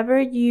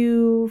 whatever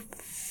you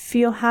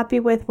feel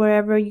happy with,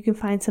 wherever you can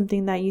find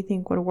something that you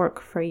think would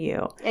work for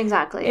you.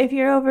 Exactly. If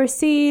you're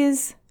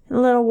overseas, a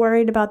little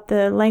worried about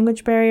the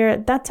language barrier,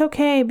 that's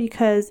okay,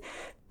 because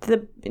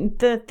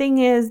the thing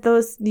is,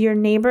 your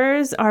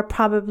neighbors are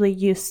probably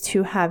used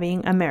to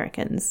having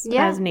Americans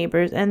as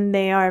neighbors, and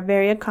they are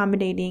very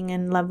accommodating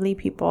and lovely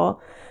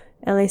people.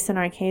 At least in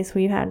our case,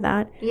 we've had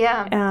that.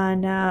 Yeah.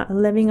 And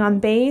living on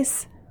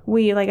base,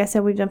 like I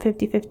said, we've done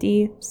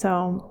 50-50,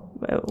 so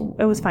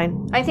it was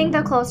fine. I think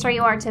the closer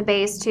you are to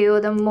base, too,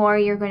 the more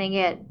you're going to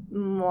get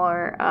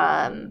more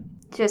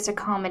just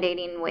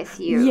accommodating with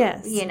you.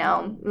 Yes. You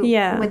know?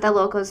 Yeah. With the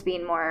locals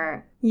being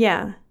more...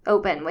 Yeah.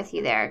 Open with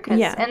you there.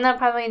 And they'll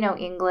probably know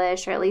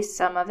English, or at least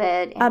some of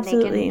it. And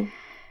absolutely.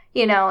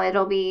 They can,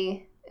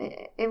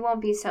 it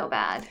won't be so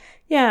bad.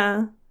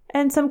 Yeah.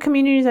 And some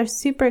communities are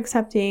super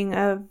accepting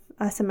of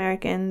us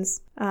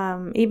Americans.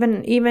 Even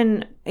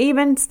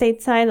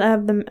stateside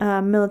of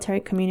the military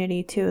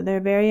community too.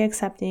 They're very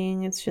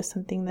accepting. It's just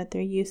something that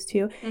they're used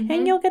to. Mm-hmm.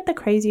 And you'll get the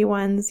crazy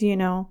ones,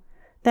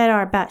 that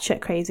are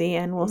batshit crazy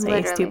and will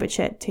say stupid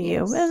shit to you.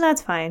 And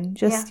that's fine.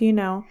 Just,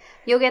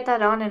 You'll get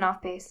that on and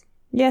off base.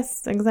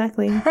 Yes,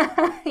 exactly.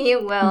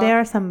 You will. There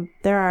are some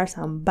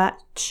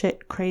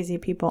batshit crazy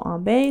people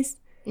on base.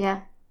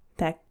 Yeah.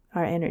 That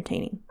are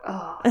entertaining.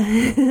 Oh,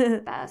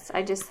 the best.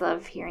 I just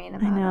love hearing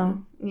about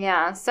them.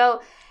 Yeah.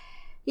 So,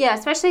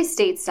 especially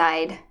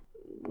stateside,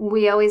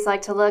 we always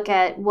like to look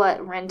at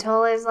what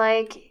rental is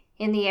like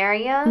in the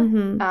area.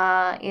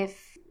 Mm-hmm.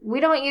 If we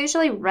don't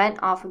usually rent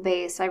off a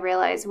base, I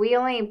realize we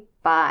only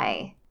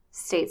buy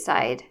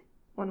stateside.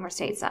 When we're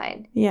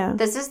stateside. Yeah.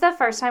 This is the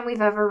first time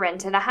we've ever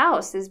rented a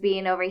house, is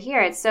being over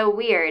here. It's so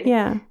weird.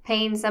 Yeah.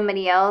 Paying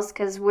somebody else,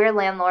 because we're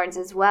landlords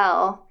as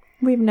well.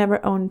 We've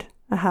never owned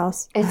a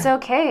house. It's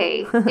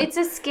okay. It's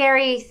a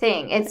scary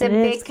thing. It's a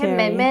big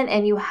commitment,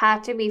 and you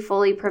have to be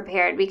fully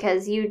prepared,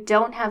 because you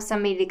don't have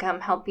somebody to come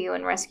help you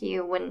and rescue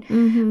you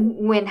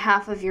when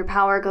half of your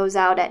power goes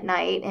out at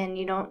night and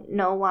you don't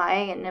know why,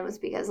 and it was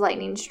because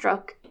lightning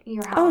struck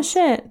your house. Oh,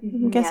 shit.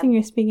 I'm guessing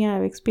you're speaking out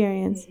of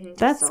experience.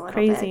 That's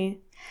crazy.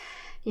 Bit.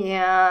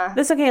 Yeah.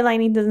 That's okay.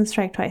 Lightning doesn't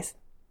strike twice.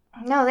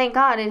 No, thank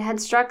God. It had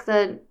struck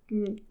the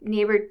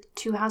neighbor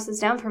 2 houses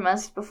down from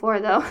us before,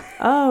 though.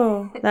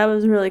 Oh, that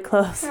was really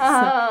close.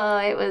 Oh,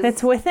 it was...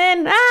 It's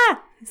within...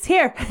 it's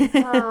here.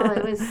 Oh,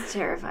 it was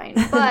terrifying.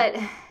 But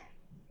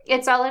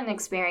it's all an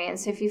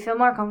experience. If you feel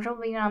more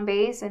comfortable being on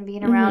base and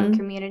being around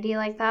community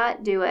like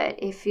that, do it.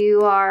 If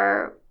you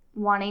are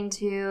wanting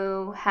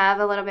to have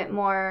a little bit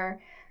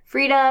more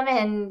freedom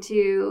and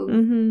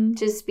to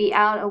just be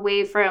out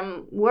away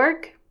from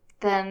work,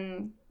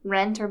 then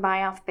rent or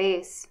buy off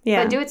base.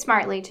 Yeah. But do it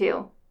smartly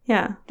too.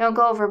 Yeah. Don't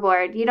go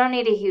overboard. You don't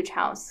need a huge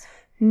house.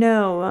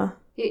 No.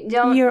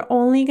 You're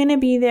only going to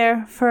be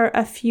there for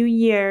a few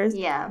years.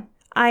 Yeah.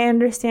 I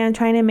understand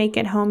trying to make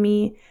it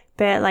homey,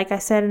 but like I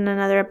said in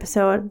another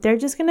episode, they're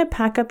just going to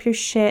pack up your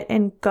shit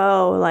and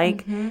go.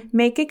 Like,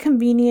 make it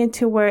convenient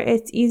to where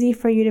it's easy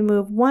for you to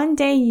move. One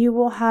day you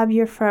will have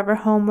your forever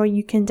home where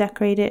you can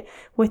decorate it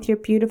with your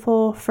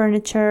beautiful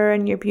furniture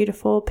and your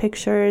beautiful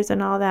pictures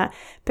and all that.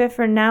 But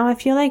for now, I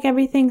feel like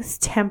everything's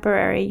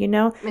temporary, you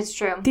know? It's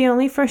true. The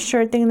only for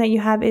sure thing that you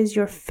have is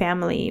your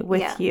family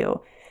with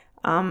you.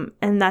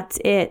 And that's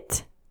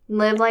it.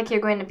 Live like you're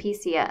going to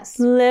PCS.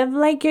 Live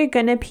like you're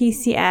going to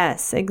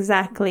PCS.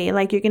 Exactly.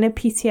 Like you're going to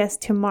PCS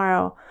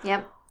tomorrow.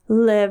 Yep.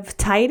 Live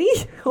tidy,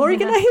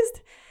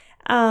 organized,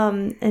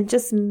 and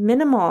just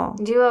minimal.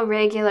 Do a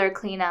regular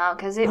clean out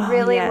because it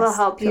really will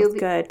help you.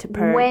 Good to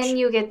purge. When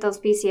you get those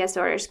PCS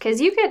orders.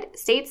 Because you could,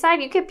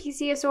 stateside, you get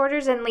PCS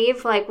orders and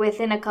leave like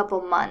within a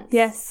couple months.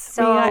 Yes.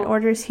 So we got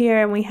orders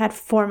here and we had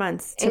 4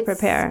 months to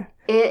prepare.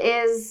 It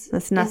is.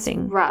 That's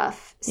nothing. It's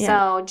rough.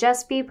 Yeah. So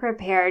just be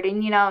prepared.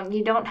 And, you know,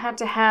 you don't have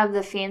to have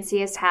the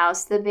fanciest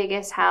house, the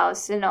biggest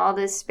house, and all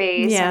this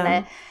space.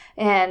 Yeah.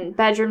 And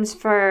bedrooms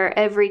for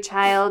every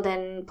child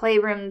and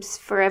playrooms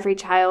for every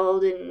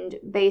child and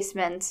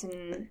basements.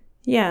 And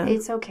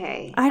it's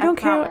okay. I don't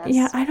care.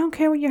 Yeah, I don't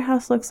care what your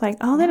house looks like.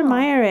 I'll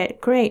admire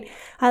it. Great.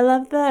 I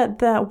love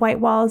the White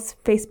Walls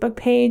Facebook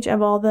page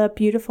of all the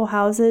beautiful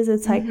houses.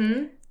 It's like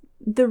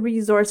the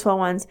resourceful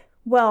ones.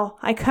 Well,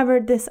 I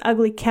covered this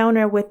ugly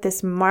counter with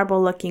this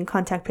marble-looking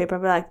contact paper.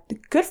 But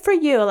like, good for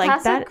you.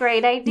 Like that's a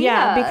great idea.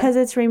 Yeah, because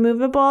it's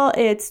removable,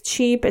 it's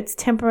cheap, it's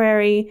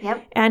temporary,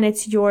 and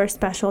it's your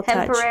special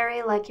touch.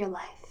 Temporary like your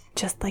life.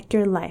 Just like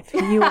your life.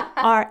 You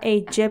are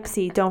a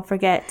gypsy, don't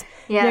forget.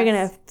 Yes. They're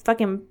going to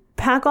fucking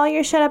pack all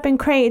your shit up in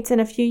crates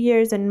in a few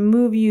years and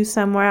move you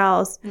somewhere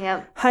else.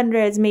 Yep.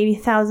 Hundreds, maybe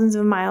thousands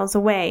of miles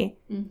away.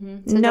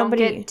 So don't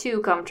get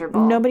too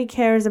comfortable. Nobody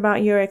cares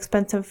about your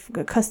expensive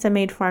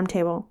custom-made farm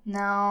table.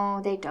 No,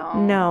 they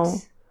don't. No.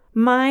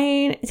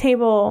 My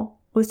table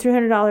was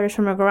 $300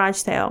 from a garage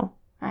sale.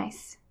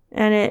 Nice.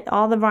 And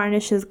all the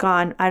varnish is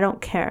gone. I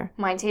don't care.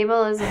 My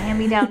table is a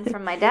hand-me-down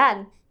from my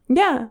dad.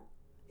 Yeah.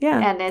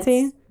 And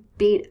it's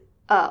beat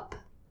up,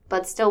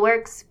 but still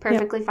works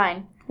perfectly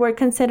fine. We're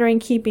considering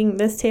keeping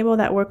this table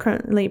that we're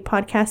currently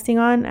podcasting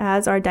on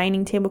as our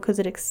dining table because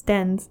it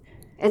extends.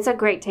 It's a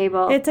great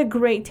table. It's a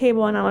great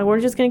table. And I'm like, we're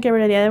just going to get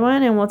rid of the other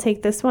one and we'll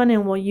take this one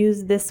and we'll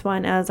use this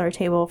one as our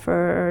table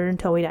for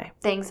until we die.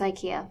 Thanks,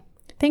 IKEA.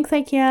 Thanks,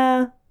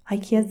 IKEA.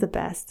 IKEA's the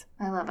best.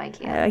 I love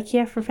IKEA.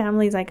 IKEA for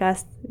families like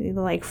us.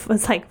 Like,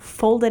 it's like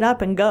fold it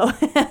up and go.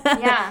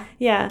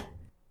 Yeah.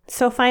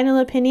 So final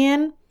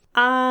opinion.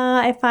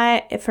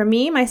 For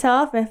me,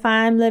 myself, if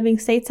I'm living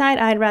stateside,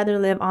 I'd rather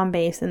live on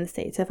base in the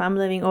States. If I'm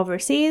living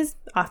overseas,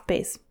 off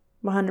base.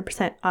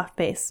 100% off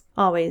base.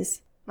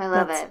 Always. I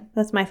love it.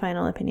 That's my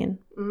final opinion.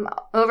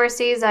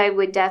 Overseas, I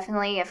would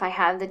definitely, if I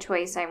have the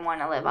choice, I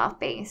want to live off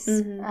base.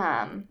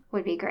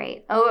 Would be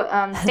great.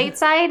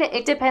 Stateside,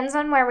 it depends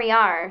on where we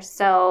are.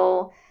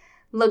 So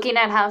looking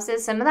at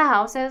houses, some of the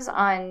houses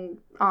on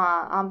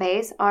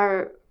base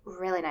are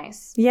really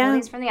nice. Yeah. At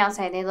least from the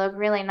outside, they look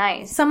really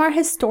nice. Some are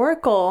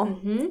historical.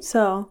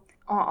 So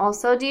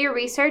also do your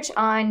research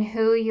on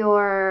who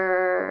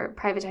your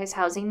privatized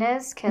housing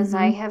is, because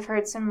I have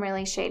heard some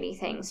really shady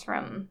things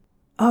from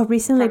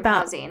recently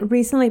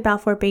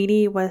Balfour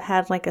Beatty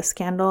had like a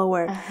scandal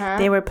where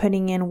they were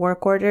putting in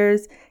work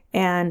orders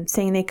and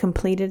saying they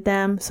completed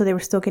them, so they were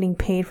still getting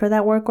paid for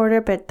that work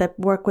order, but the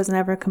work was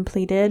never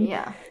completed.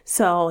 Yeah.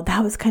 So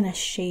that was kind of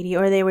shady,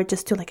 or they would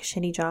just do like a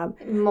shitty job.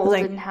 Mold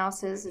in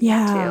houses,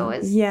 too,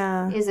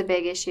 is a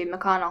big issue.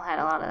 McConnell had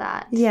a lot of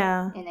that.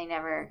 Yeah. And they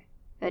never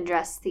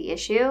addressed the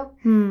issue.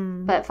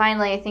 But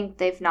finally, I think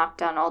they've knocked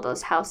down all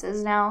those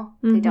houses now.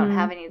 They don't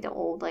have any of the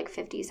old, like,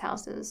 50s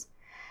houses.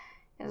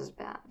 It was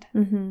bad.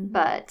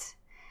 But...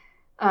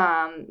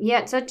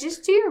 so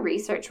just do your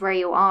research where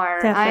you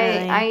are.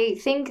 Definitely. I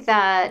think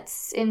that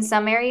in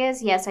some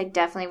areas, yes, I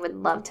definitely would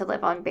love to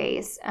live on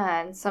base.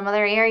 And some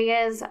other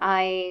areas,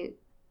 I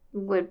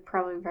would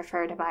probably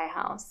prefer to buy a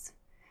house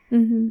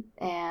and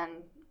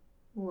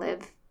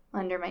live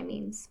under my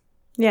means.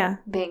 Yeah.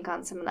 Bank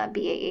on some of that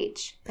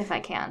BAH if I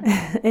can.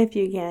 If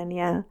you can,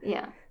 yeah.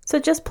 Yeah. So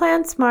just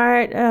plan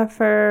smart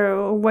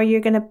for where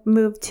you're going to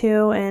move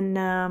to,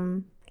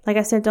 and like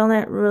I said,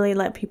 don't really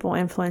let people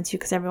influence you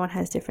because everyone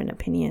has different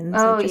opinions.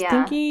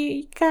 Think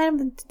you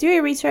kind of do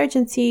your research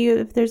and see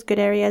if there's good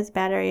areas,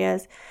 bad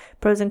areas,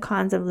 pros and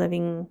cons of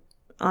living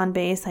on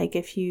base. Like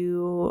if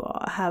you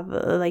have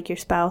like your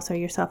spouse or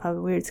yourself have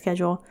a weird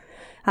schedule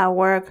at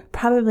work,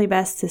 probably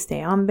best to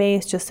stay on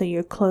base just so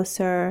you're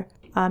closer.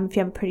 If you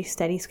have a pretty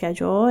steady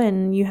schedule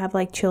and you have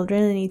like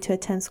children that need to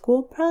attend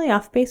school, probably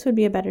off base would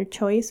be a better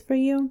choice for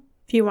you.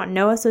 If you want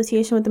no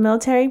association with the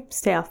military,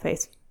 stay off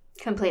base.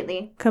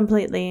 Completely.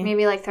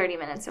 Maybe like 30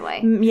 minutes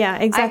away. Yeah,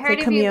 exactly. I heard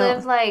if you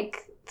live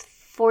like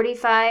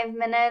 45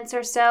 minutes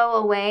or so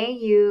away,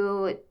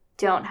 you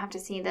don't have to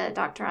see the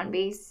doctor on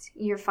base.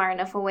 You're far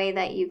enough away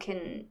that you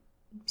can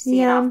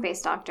see an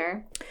off-base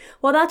doctor.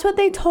 Well, that's what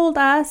they told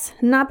us.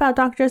 Not about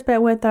doctors,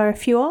 but with our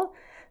fuel.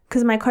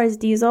 Because my car is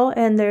diesel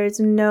and there's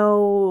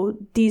no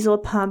diesel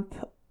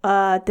pump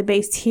at the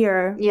base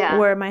here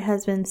where my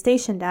husband's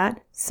stationed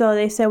at. So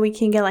they said we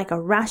can get like a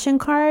ration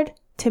card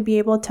to be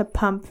able to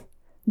pump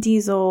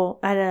diesel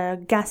at a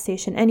gas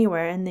station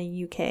anywhere in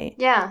the UK.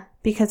 Yeah.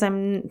 Because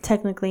I'm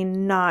technically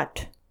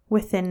not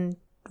within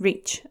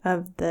reach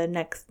of the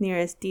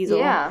nearest diesel.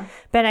 Yeah.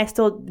 But I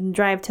still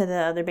drive to the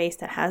other base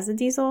that has the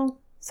diesel.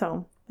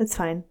 So it's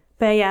fine.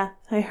 But yeah,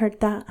 I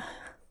heard that.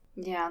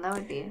 Yeah, that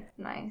would be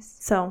nice.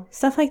 So,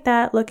 stuff like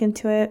that, look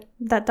into it.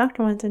 That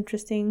doctor one's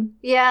interesting.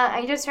 Yeah,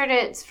 I just heard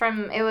it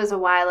was a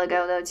while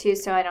ago, though, too,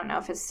 so I don't know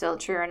if it's still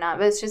true or not.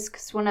 But it's just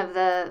because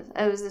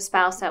it was the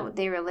spouse that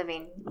they were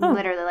living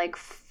literally like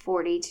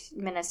 40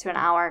 minutes to an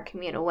hour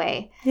commute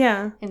away.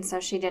 Yeah. And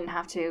so she didn't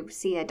have to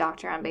see a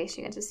doctor on base.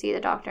 She got to see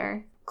the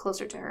doctor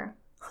closer to her.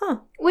 Huh.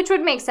 Which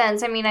would make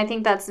sense. I mean, I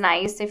think that's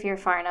nice if you're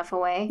far enough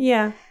away.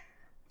 Yeah.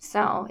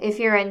 So, if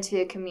you're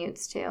into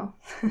commutes too.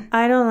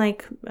 I don't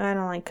like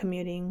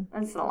commuting.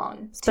 That's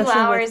long. 2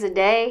 hours a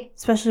day.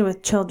 Especially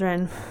with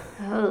children.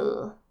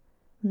 Ugh.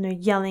 And they're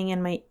yelling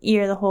in my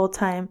ear the whole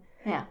time.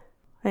 Yeah.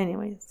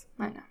 Anyways.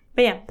 I know.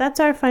 But yeah, that's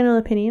our final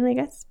opinion, I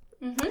guess.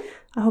 Mm-hmm.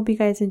 I hope you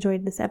guys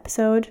enjoyed this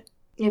episode.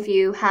 If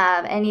you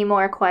have any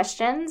more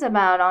questions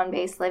about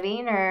on-base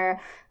living or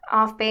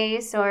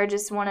off-base or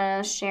just want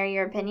to share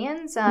your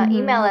opinions,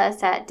 email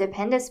us at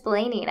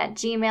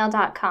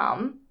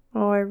dependisplaining@gmail.com.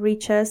 Or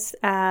reach us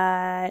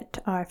at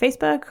our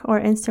Facebook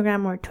or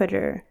Instagram or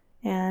Twitter.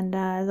 And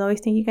as always,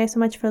 thank you guys so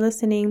much for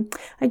listening.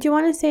 I do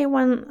want to say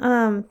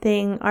one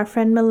thing. Our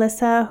friend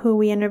Melissa, who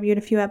we interviewed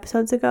a few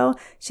episodes ago,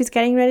 she's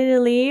getting ready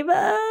to leave.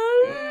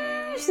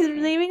 She's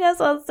leaving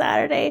us on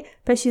Saturday,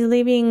 but she's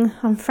leaving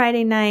on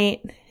Friday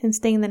night and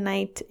staying the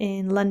night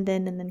in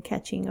London and then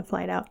catching a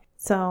flight out.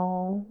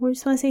 So we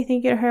just want to say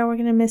thank you to her. We're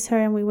going to miss her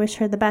and we wish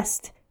her the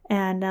best.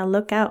 And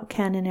look out,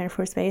 Cannon Air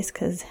Force Base,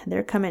 because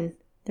they're coming.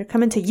 They're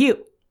coming to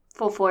you.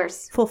 Full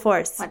force. Full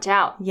force. Watch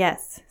out.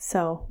 Yes.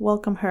 So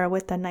welcome her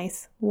with a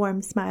nice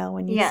warm smile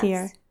when you see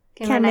her.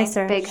 Can't miss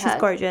her. Big She's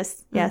hug.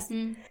 Gorgeous. Yes.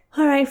 Mm-hmm.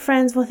 All right,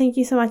 friends. Well, thank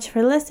you so much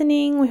for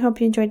listening. We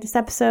hope you enjoyed this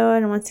episode.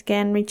 And once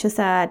again, reach us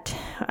at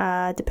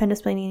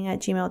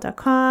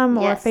dependisplaining@gmail.com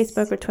or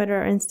Facebook or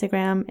Twitter or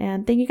Instagram.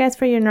 And thank you guys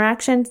for your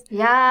interactions.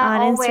 Yeah, on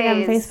always. Instagram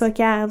and Facebook.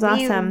 Yeah, it was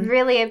awesome. We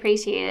really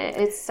appreciate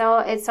it. It's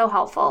so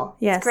helpful.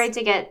 Yes. It's great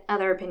to get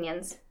other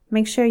opinions.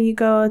 Make sure you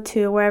go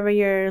to wherever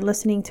you're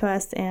listening to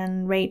us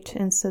and rate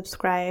and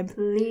subscribe.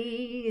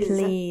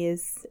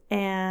 Please.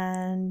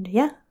 And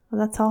yeah, well,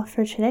 that's all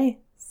for today.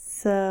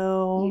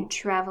 So you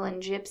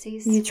traveling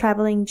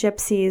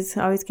gypsies,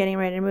 always getting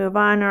ready to move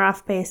on or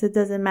off base. It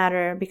doesn't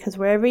matter because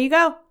wherever you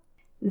go,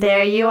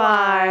 there you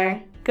are.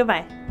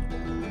 Goodbye.